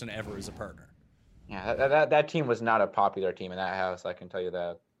hateable person ever as a partner. Yeah, that team was not a popular team in that house. I can tell you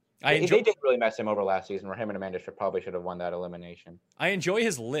that. They did really mess him over last season, where him and Amanda probably should have won that elimination. I enjoy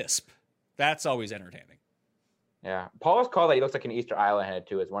his lisp. That's always entertaining. Yeah. Paul's called that he looks like an Easter Island head,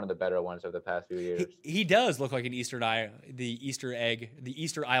 too. It's one of the better ones of the past few years. He does look like an Easter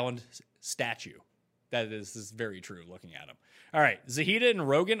Island statue. That is very true looking at him. All right. Zahida and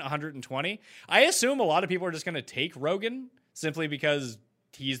Rogan, 120. I assume a lot of people are just going to take Rogan simply because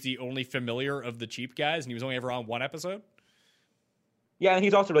he's the only familiar of the cheap guys, and he was only ever on one episode. Yeah, and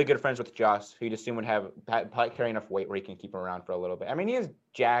he's also really good friends with Josh, who you'd assume would carry enough weight where he can keep him around for a little bit. I mean, he is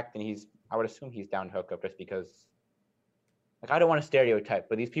jacked, and I would assume he's down to hook up just because, I don't want to stereotype,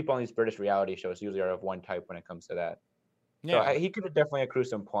 but these people on these British reality shows usually are of one type when it comes to that. Yeah. So he could have definitely accrued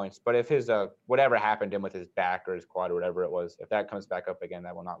some points. But if his whatever happened to him with his back or his quad or whatever it was, if that comes back up again,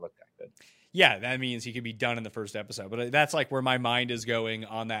 that will not look that good. Yeah, that means he could be done in the first episode. But that's like where my mind is going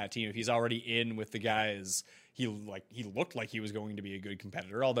on that team. If he's already in with the guys, he looked like he was going to be a good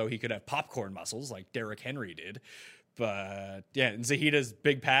competitor, although he could have popcorn muscles like Derrick Henry did. But yeah, and Zahida's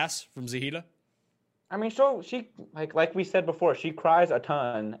big pass from Zahida. I mean, so she like we said before, she cries a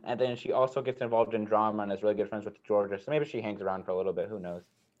ton, and then she also gets involved in drama and is really good friends with Georgia. So maybe she hangs around for a little bit. Who knows?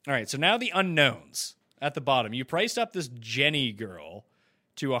 All right, so now the unknowns at the bottom. You priced up this Jenny girl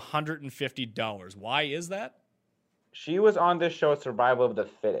to $150. Why is that? She was on this show, Survival of the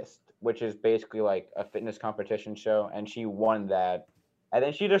Fittest, which is basically like a fitness competition show, and she won that. And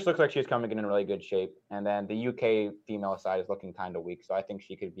then she just looks like she's coming in really good shape. And then the UK female side is looking kind of weak, so I think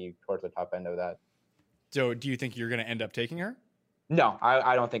she could be towards the top end of that. So do you think you're going to end up taking her? No,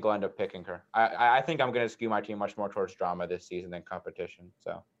 I don't think I'll end up picking her. I think I'm going to skew my team much more towards drama this season than competition.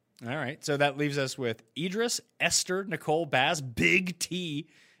 So, all right. So that leaves us with Idris, Esther, Nicole Bass, Big T,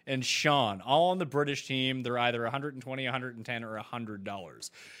 and Sean, all on the British team. They're either $120, $110, or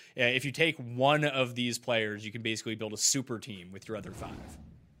 $100. If you take one of these players, you can basically build a super team with your other 5.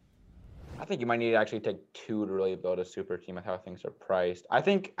 I think you might need to actually take 2 to really build a super team with how things are priced. I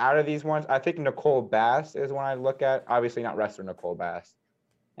think out of these ones, I think Nicole Bass is one I look at. Obviously not wrestler Nicole Bass.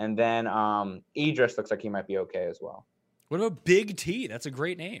 And then Idris looks like he might be okay as well. What about Big T? That's a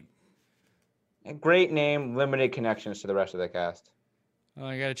great name. A great name, limited connections to the rest of the cast. Oh,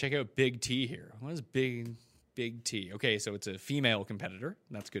 I got to check out Big T here. What is Big T? Okay, so it's a female competitor.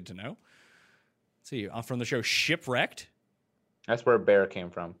 That's good to know. Let's see, from the show Shipwrecked. That's where Bear came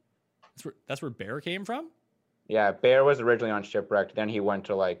from. That's where Bear came from? Yeah, Bear was originally on Shipwrecked. Then he went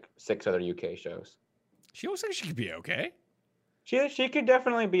to like 6 other UK shows. She looks like she could be okay. She could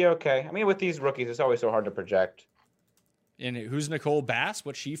definitely be okay. I mean, with these rookies, it's always so hard to project. And who's Nicole Bass?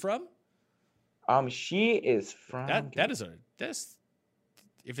 What's she from? She is from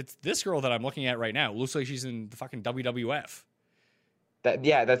if it's this girl that I'm looking at right now, it looks like she's in the fucking WWF.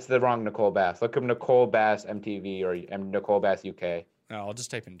 That's the wrong Nicole Bass. Look up Nicole Bass MTV or Nicole Bass UK. Oh, I'll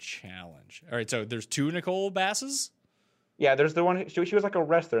just type in challenge. All right, so there's 2 Nicole Basses? Yeah, there's the one. She was like a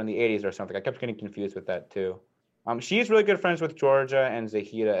wrestler in the 80s or something. I kept getting confused with that too. She's really good friends with Georgia and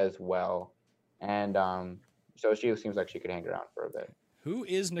Zahida as well. And so she seems like she could hang around for a bit. Who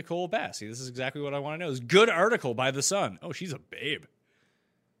is Nicole Bass? See, this is exactly what I want to know. It's a good article by The Sun. Oh, she's a babe.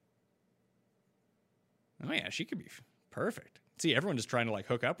 Oh, yeah, she could be perfect. See, everyone is trying to like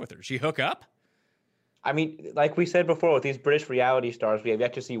hook up with her. Does she hook up? I mean, like we said before, with these British reality stars, we have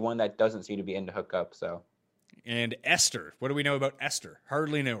yet to see one that doesn't seem to be into hookup. So, and Esther, what do we know about Esther?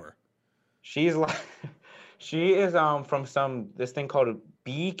 Hardly knew her. She is from this thing called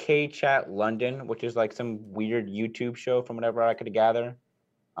BK Chat London, which is like some weird YouTube show from whatever I could gather.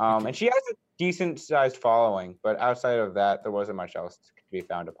 And she has a decent sized following, but outside of that, there wasn't much else to be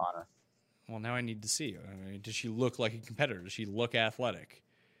found upon her. Well, now I need to see. I mean, does she look like a competitor? Does she look athletic?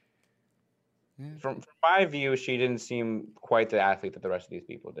 From my view, she didn't seem quite the athlete that the rest of these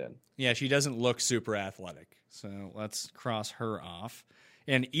people did. Yeah, she doesn't look super athletic. So let's cross her off.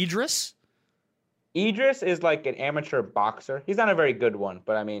 And Idris? Idris is like an amateur boxer. He's not a very good one,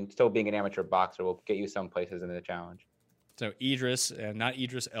 but I mean, still being an amateur boxer will get you some places in the challenge. So Idris, not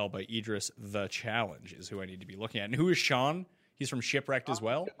Idris Elba, Idris the Challenge is who I need to be looking at. And who is Sean? He's from Shipwrecked as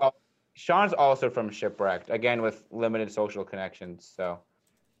well? Sean's also from Shipwrecked, again with limited social connections. So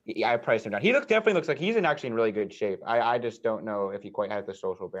I priced him down. He definitely looks like he's actually in really good shape. I just don't know if he quite has the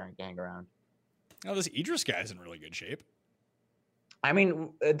social bearing to hang around. Oh, this Idris guy's in really good shape. I mean,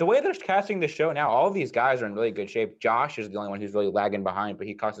 the way they're casting the show now, all of these guys are in really good shape. Josh is the only one who's really lagging behind, but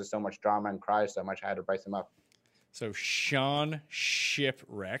he causes so much drama and cries so much, I had to price him up. So Sean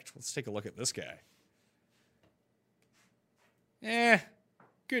Shipwrecked. Let's take a look at this guy.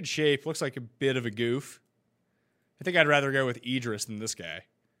 Good shape. Looks like a bit of a goof. I think I'd rather go with Idris than this guy.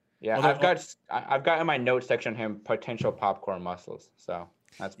 Yeah, I've got in my notes section him potential popcorn muscles. So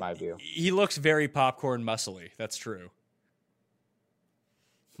that's my view. He looks very popcorn muscly. That's true.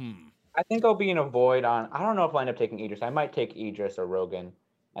 I think I'll be in a void on. I don't know if I'll end up taking Idris. I might take Idris or Rogan,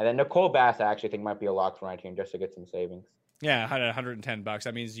 and then Nicole Bass. I actually think might be a lock for my team just to get some savings. Yeah, $110.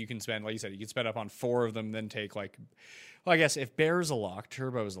 That means you can spend, like you said, you can spend up on 4 of them, then take like. Well, I guess if Bear's a lock,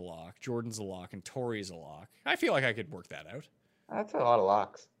 Turbo's a lock, Jordan's a lock, and Tori's a lock, I feel like I could work that out. That's a lot of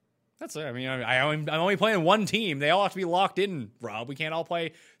locks. That's it. I mean, I'm only playing one team. They all have to be locked in, Rob. We can't all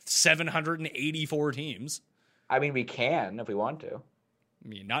play 784 teams. I mean, we can if we want to. I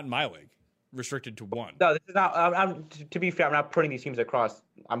mean, not in my league. Restricted to 1. No, this is not. To be fair, I'm not putting these teams across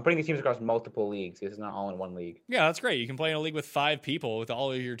I'm putting these teams across multiple leagues. This is not all in one league. Yeah, that's great. You can play in a league with 5 people with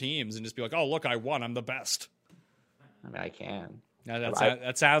all of your teams and just be like, oh, look, I won. I'm the best. I mean, I can. Now,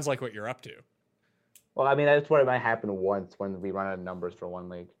 that sounds like what you're up to. Well, I mean, that's what it might happen once when we run out of numbers for one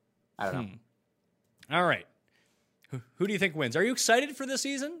league. I don't know. All right. Who do you think wins? Are you excited for this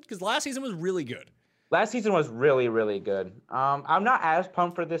season? Because last season was really good. Last season was really, really good. I'm not as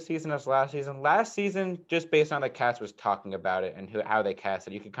pumped for this season as last season. Last season, just based on the cast was talking about it and how they cast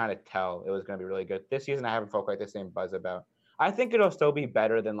it, you could kind of tell it was going to be really good. This season, I haven't felt quite the same buzz about. I think it'll still be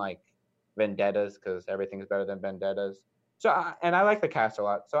better than like Vendettas because everything's better than Vendettas. And I like the cast a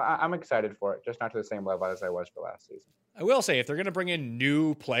lot, so I'm excited for it, just not to the same level as I was for last season. I will say, if they're going to bring in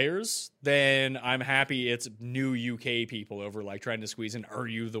new players, then I'm happy it's new UK people over like trying to squeeze in Are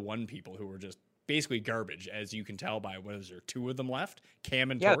You the One people who were just basically garbage, as you can tell by, what is there, 2 of them left?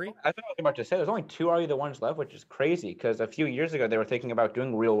 Cam and Tori? I think I was about to say, there's only 2 Are You the Ones left, which is crazy, because a few years ago, they were thinking about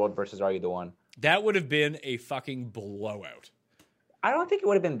doing Real World versus Are You the One. That would have been a fucking blowout. I don't think it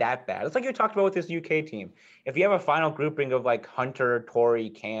would have been that bad. It's like you talked about with this UK team. If you have a final grouping of like Hunter, Tori,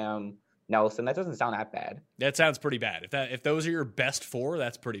 Cam, Nelson, that doesn't sound that bad. That sounds pretty bad. If those are your best 4,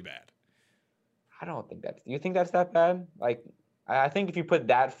 that's pretty bad. I don't think that's... You think that's that bad? Like, I think if you put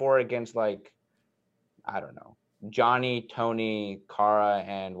that 4 against like, I don't know, Johnny, Tony, Kara,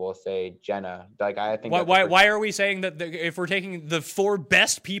 and we'll say Jenna. Like, I think. Why are we saying that if we're taking the 4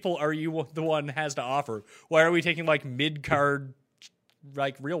 best people, Are You the One has to offer? Why are we taking like mid card,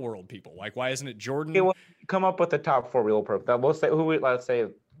 like real world people? Like, why isn't it Jordan? Okay, well, come up with the top 4 real world. We'll say let's say.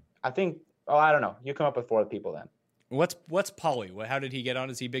 I think. Oh, I don't know. You come up with 4 people then. What's Polly? How did he get on?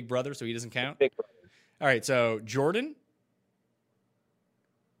 Is he Big Brother, so he doesn't count? Big Brother. All right, so Jordan.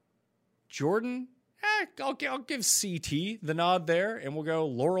 I'll give CT the nod there, and we'll go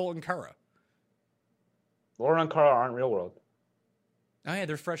Laurel and Kara. Laurel and Kara aren't real world. Oh yeah,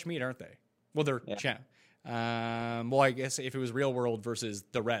 they're fresh meat, aren't they? Well, they're well, I guess if it was real world versus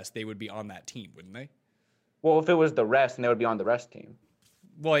the rest, they would be on that team, wouldn't they? Well, if it was the rest, then they would be on the rest team.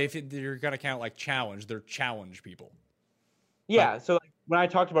 Well, if you're gonna count like challenge, they're challenge people. Yeah. So like, when I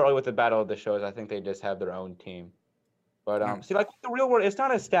talked about earlier with the battle of the shows, I think they just have their own team. But see, like the real world, it's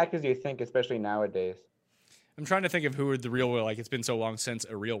not as stacked as you think, especially nowadays. I'm trying to think of who are the real world. Like, it's been so long since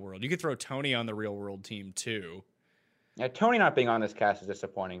a real world. You could throw Tony on the real world team too. Yeah, Tony not being on this cast is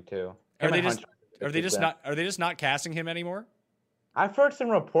disappointing too. Are they just not casting him anymore? I've heard some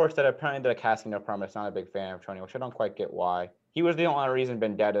reports that apparently they're casting their promise. Not a big fan of Tony, which I don't quite get why. He was the only reason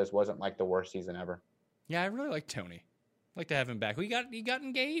Vendettas wasn't like the worst season ever. Yeah, I really like Tony. I'd like to have him back. He got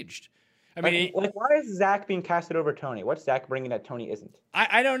engaged. I mean, why is Zach being casted over Tony? What's Zach bringing that Tony isn't?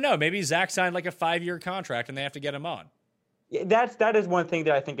 I don't know. Maybe Zach signed like a 5-year contract and they have to get him on. Yeah, that is one thing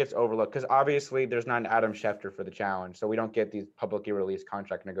that I think gets overlooked because obviously there's not an Adam Schefter for the challenge, so we don't get these publicly released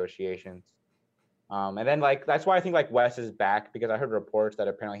contract negotiations. And then like that's why I think like Wes is back because I heard reports that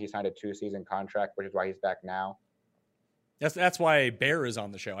apparently he signed a 2-season contract, which is why he's back now. That's why Bear is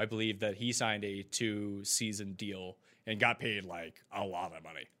on the show. I believe that he signed a 2-season deal and got paid like a lot of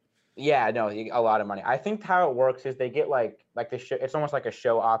money. Yeah, no, a lot of money. I think how it works is they get like the show. It's almost like a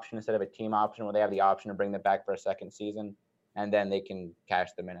show option instead of a team option, where they have the option to bring them back for a second season, and then they can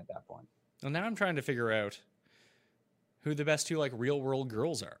cash them in at that point. Well, now I'm trying to figure out who the best 2 like real world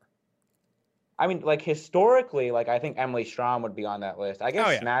girls are. I mean, like historically, like I think Emily Strom would be on that list. I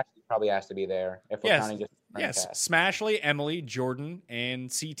guess Smash probably has to be there if we're counting just Smashley, Emily, Jordan,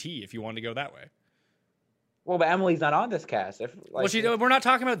 and CT. If you want to go that way. Well, but Emily's not on this cast. We're not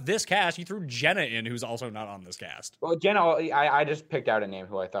talking about this cast. You threw Jenna in, who's also not on this cast. Well, Jenna, I just picked out a name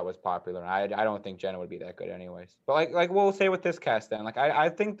who I thought was popular. I don't think Jenna would be that good anyways. But like we'll say with this cast then, like I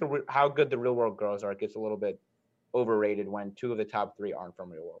think how good the Real World girls are gets a little bit overrated when 2 of the top 3 aren't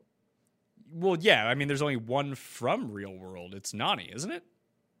from Real World. Well, yeah. I mean, there's only one from Real World. It's Nani, isn't it?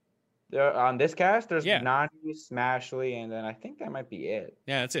 On this cast, there's Nani, Smashley, and then I think that might be it.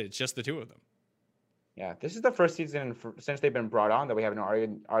 Yeah, that's it. It's just the 2 of them. Yeah, this is the first season since they've been brought on that we have no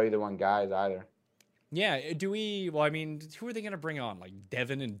Are You the One guys either. Yeah, do we? Well, I mean, who are they going to bring on? Like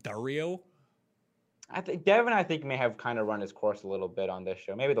Devin and Dario? I think Devin, may have kind of run his course a little bit on this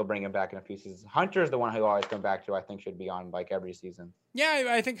show. Maybe they'll bring him back in a few seasons. Hunter is the one who always come back to. I think should be on like every season. Yeah,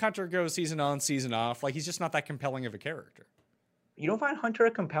 I think Hunter goes season on, season off. Like he's just not that compelling of a character. You don't find Hunter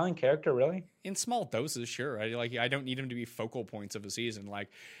a compelling character, really? In small doses, sure. I don't need him to be focal points of a season. Like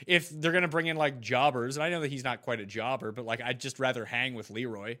if they're gonna bring in like jobbers, and I know that he's not quite a jobber, but like I'd just rather hang with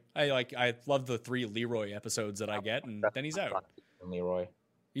Leroy. I love the 3 Leroy episodes that I get, and then he's out. Leroy,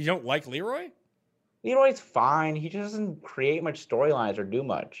 you don't like Leroy? Leroy's fine. He just doesn't create much storylines or do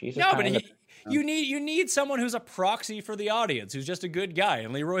much. He's just you need someone who's a proxy for the audience, who's just a good guy,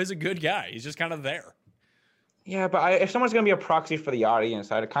 and Leroy's a good guy. He's just kind of there. Yeah, but if someone's gonna be a proxy for the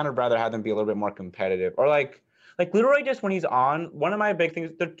audience, I'd kind of rather have them be a little bit more competitive. Or like Leroy, just when he's on, one of my big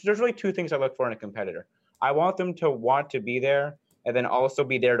things. There's really two things I look for in a competitor. I want them to want to be there, and then also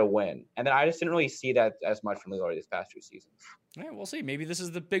be there to win. And then I just didn't really see that as much from Leroy these past 2 seasons. Yeah, we'll see. Maybe this is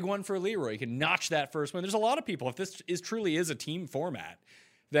the big one for Leroy. He can notch that first win. There's a lot of people. If this truly is a team format,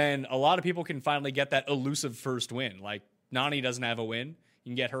 then a lot of people can finally get that elusive first win. Like Nani doesn't have a win. You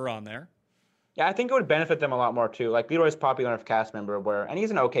can get her on there. Yeah, I think it would benefit them a lot more too. Like Leroy's popular enough cast member and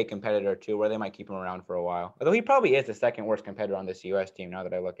he's an okay competitor too, where they might keep him around for a while. Although he probably is the second worst competitor on this U.S. team now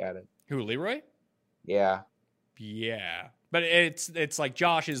that I look at it. Who, Leroy? Yeah. Yeah. But it's like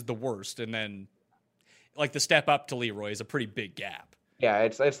Josh is the worst, and then like the step up to Leroy is a pretty big gap. Yeah,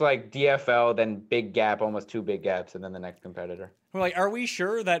 it's like DFL, then big gap, almost 2 big gaps, and then the next competitor. We're like, are we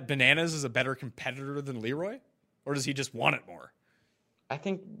sure that Bananas is a better competitor than Leroy? Or does he just want it more? I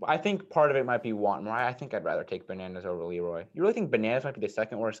think part of it might be want more. I think I'd rather take Bananas over Leroy. You really think Bananas might be the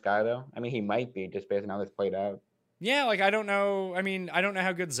second worst guy though? I mean, he might be just based on how this played out. Yeah, like I don't know. I mean, I don't know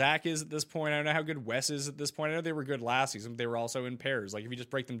how good Zach is at this point. I don't know how good Wes is at this point. I know they were good last season, but they were also in pairs. Like if you just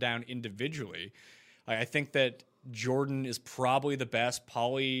break them down individually, I think that Jordan is probably the best.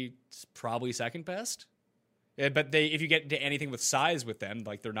 Pauly is probably second best. Yeah, but if you get into anything with size with them,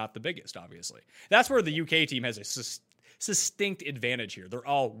 like they're not the biggest, obviously. That's where the UK team has a distinct advantage here. They're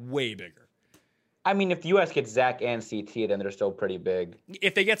all way bigger. I mean, if the U.S. gets Zach and CT, then they're still pretty big.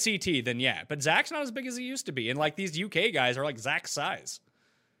 If they get CT, then yeah. But Zach's not as big as he used to be. And like these UK guys are like Zach's size.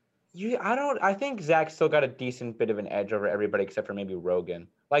 I think Zach's still got a decent bit of an edge over everybody except for maybe Rogan.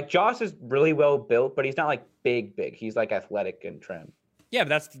 Like Josh is really well built, but he's not like big. He's like athletic and trim. Yeah, but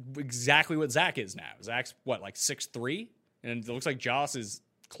that's exactly what Zach is now. Zach's what, like 6'3"? And it looks like Josh is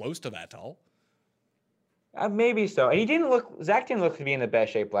close to that tall. Maybe so. And Zach didn't look to be in the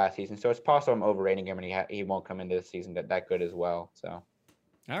best shape last season, so it's possible I'm overrating him and he won't come into this season that good as well. So,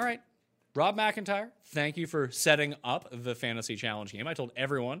 all right. Rob McIntyre, thank you for setting up the Fantasy Challenge game. I told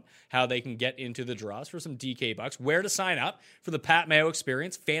everyone how they can get into the draws for some DK bucks, where to sign up for the Pat Mayo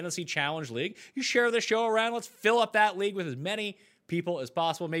Experience Fantasy Challenge League. You share the show around. Let's fill up that league with as many people as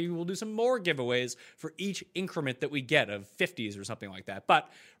possible. Maybe we'll do some more giveaways for each increment that we get of 50s or something like that. But,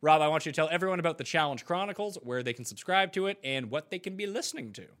 Rob, I want you to tell everyone about the Challenge Chronicles, where they can subscribe to it, and what they can be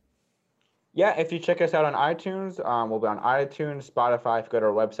listening to. Yeah, if you check us out on iTunes, we'll be on iTunes, Spotify. If you go to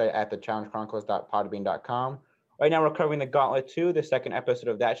our website at thechallengechronicles.podbean.com. Right now we're covering the Gauntlet 2. The second episode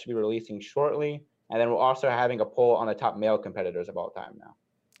of that should be releasing shortly. And then we're also having a poll on the top male competitors of all time now.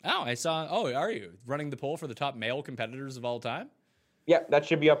 Oh, I saw. Oh, are you running the poll for the top male competitors of all time? Yeah, that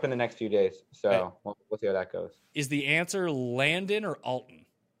should be up in the next few days. So we'll see how that goes. Is the answer Landon or Alton?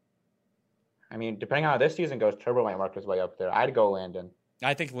 I mean, depending on how this season goes, Turbo might mark his way up there. I'd go Landon.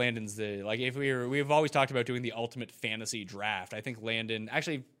 I think Landon's if we've always talked about doing the ultimate fantasy draft. I think Landon,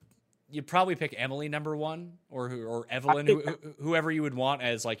 actually, you'd probably pick Emily number 1 or Evelyn, whoever you would want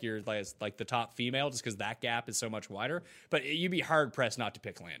as like the top female, just because that gap is so much wider. But you'd be hard pressed not to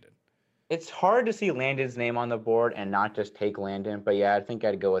pick Landon. It's hard to see Landon's name on the board and not just take Landon. But yeah, I think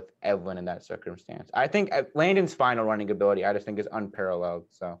I'd go with Evelyn in that circumstance. I think Landon's final running ability, I just think is unparalleled.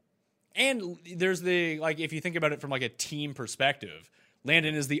 So, and there's if you think about it from like a team perspective,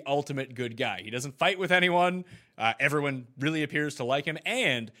 Landon is the ultimate good guy. He doesn't fight with anyone. Everyone really appears to like him.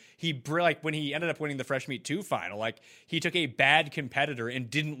 And when he ended up winning the Fresh Meat 2 final, he took a bad competitor and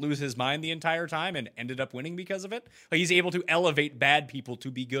didn't lose his mind the entire time and ended up winning because of it. He's able to elevate bad people to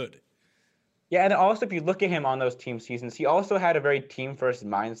be good. Yeah, and also if you look at him on those team seasons, he also had a very team-first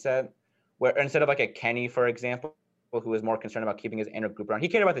mindset where instead of like a Kenny, for example, who was more concerned about keeping his inner group around, he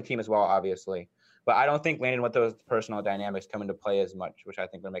cared about the team as well, obviously. But I don't think Landon with those personal dynamics come into play as much, which I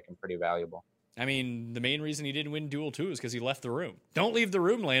think would make him pretty valuable. I mean, the main reason he didn't win Duel 2 is because he left the room. Don't leave the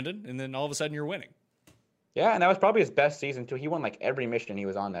room, Landon, and then all of a sudden you're winning. Yeah, and that was probably his best season, too. He won every mission he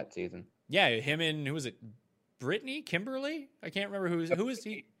was on that season. Yeah, him and, who was it, Brittany? Kimberly? I can't remember who is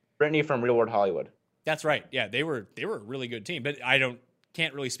he? Brittany from Real World Hollywood. That's right. Yeah, they were a really good team, but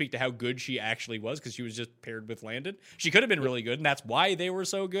can't really speak to how good she actually was because she was just paired with Landon. She could have been really good, and that's why they were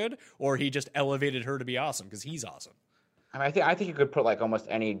so good, or he just elevated her to be awesome because he's awesome. I mean, I think you could put almost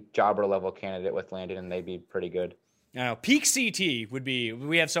any jobber level candidate with Landon, and they'd be pretty good. Now, peak CT would be,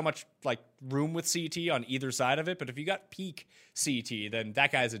 we have so much room with CT on either side of it, but if you got peak CT, then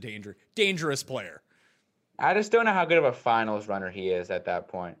that guy's a dangerous player. I just don't know how good of a finals runner he is at that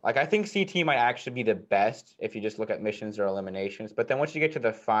point. I think CT might actually be the best if you just look at missions or eliminations. But then once you get to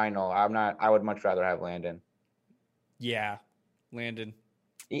the final, I would much rather have Landon. Yeah, Landon.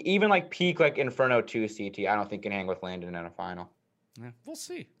 Even like peak like Inferno 2 CT, I don't think can hang with Landon in a final. Yeah, we'll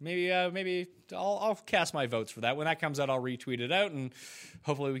see. Maybe I'll cast my votes for that. When that comes out, I'll retweet it out, and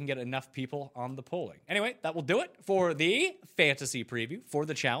hopefully we can get enough people on the polling. Anyway, that will do it for the fantasy preview for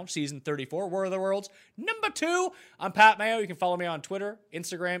the challenge, season 34, War of the Worlds, number 2. I'm Pat Mayo. You can follow me on Twitter,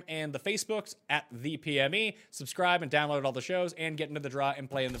 Instagram, and the Facebooks at the PME. Subscribe and download all the shows and get into the draw and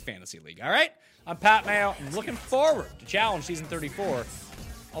play in the fantasy league. All right? I'm Pat Mayo. I'm looking forward to challenge season 34.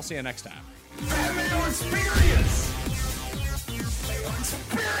 I'll see you next time. Pat Mayo Experience!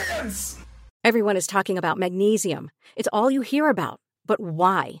 Experience! Everyone is talking about magnesium. It's all you hear about. But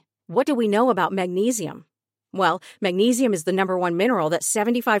why? What do we know about magnesium? Well, magnesium is the number one mineral that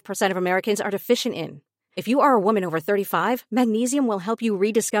 75% of Americans are deficient in. If you are a woman over 35, magnesium will help you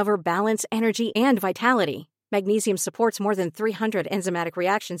rediscover balance, energy, and vitality. Magnesium supports more than 300 enzymatic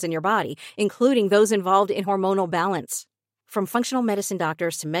reactions in your body, including those involved in hormonal balance. From functional medicine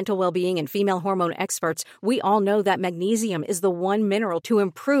doctors to mental well-being and female hormone experts, we all know that magnesium is the one mineral to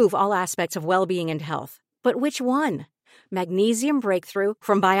improve all aspects of well-being and health. But which one? Magnesium Breakthrough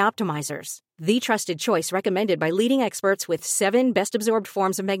from Bioptimizers, the trusted choice recommended by leading experts with 7 best-absorbed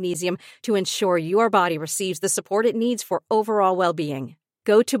forms of magnesium to ensure your body receives the support it needs for overall well-being.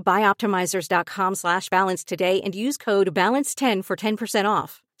 Go to bioptimizers.com/balance today and use code BALANCE10 for 10%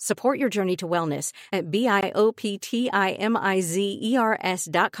 off. Support your journey to wellness at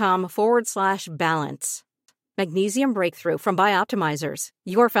bioptimizers.com/balance. Magnesium Breakthrough from Bioptimizers,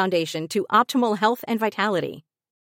 your foundation to optimal health and vitality.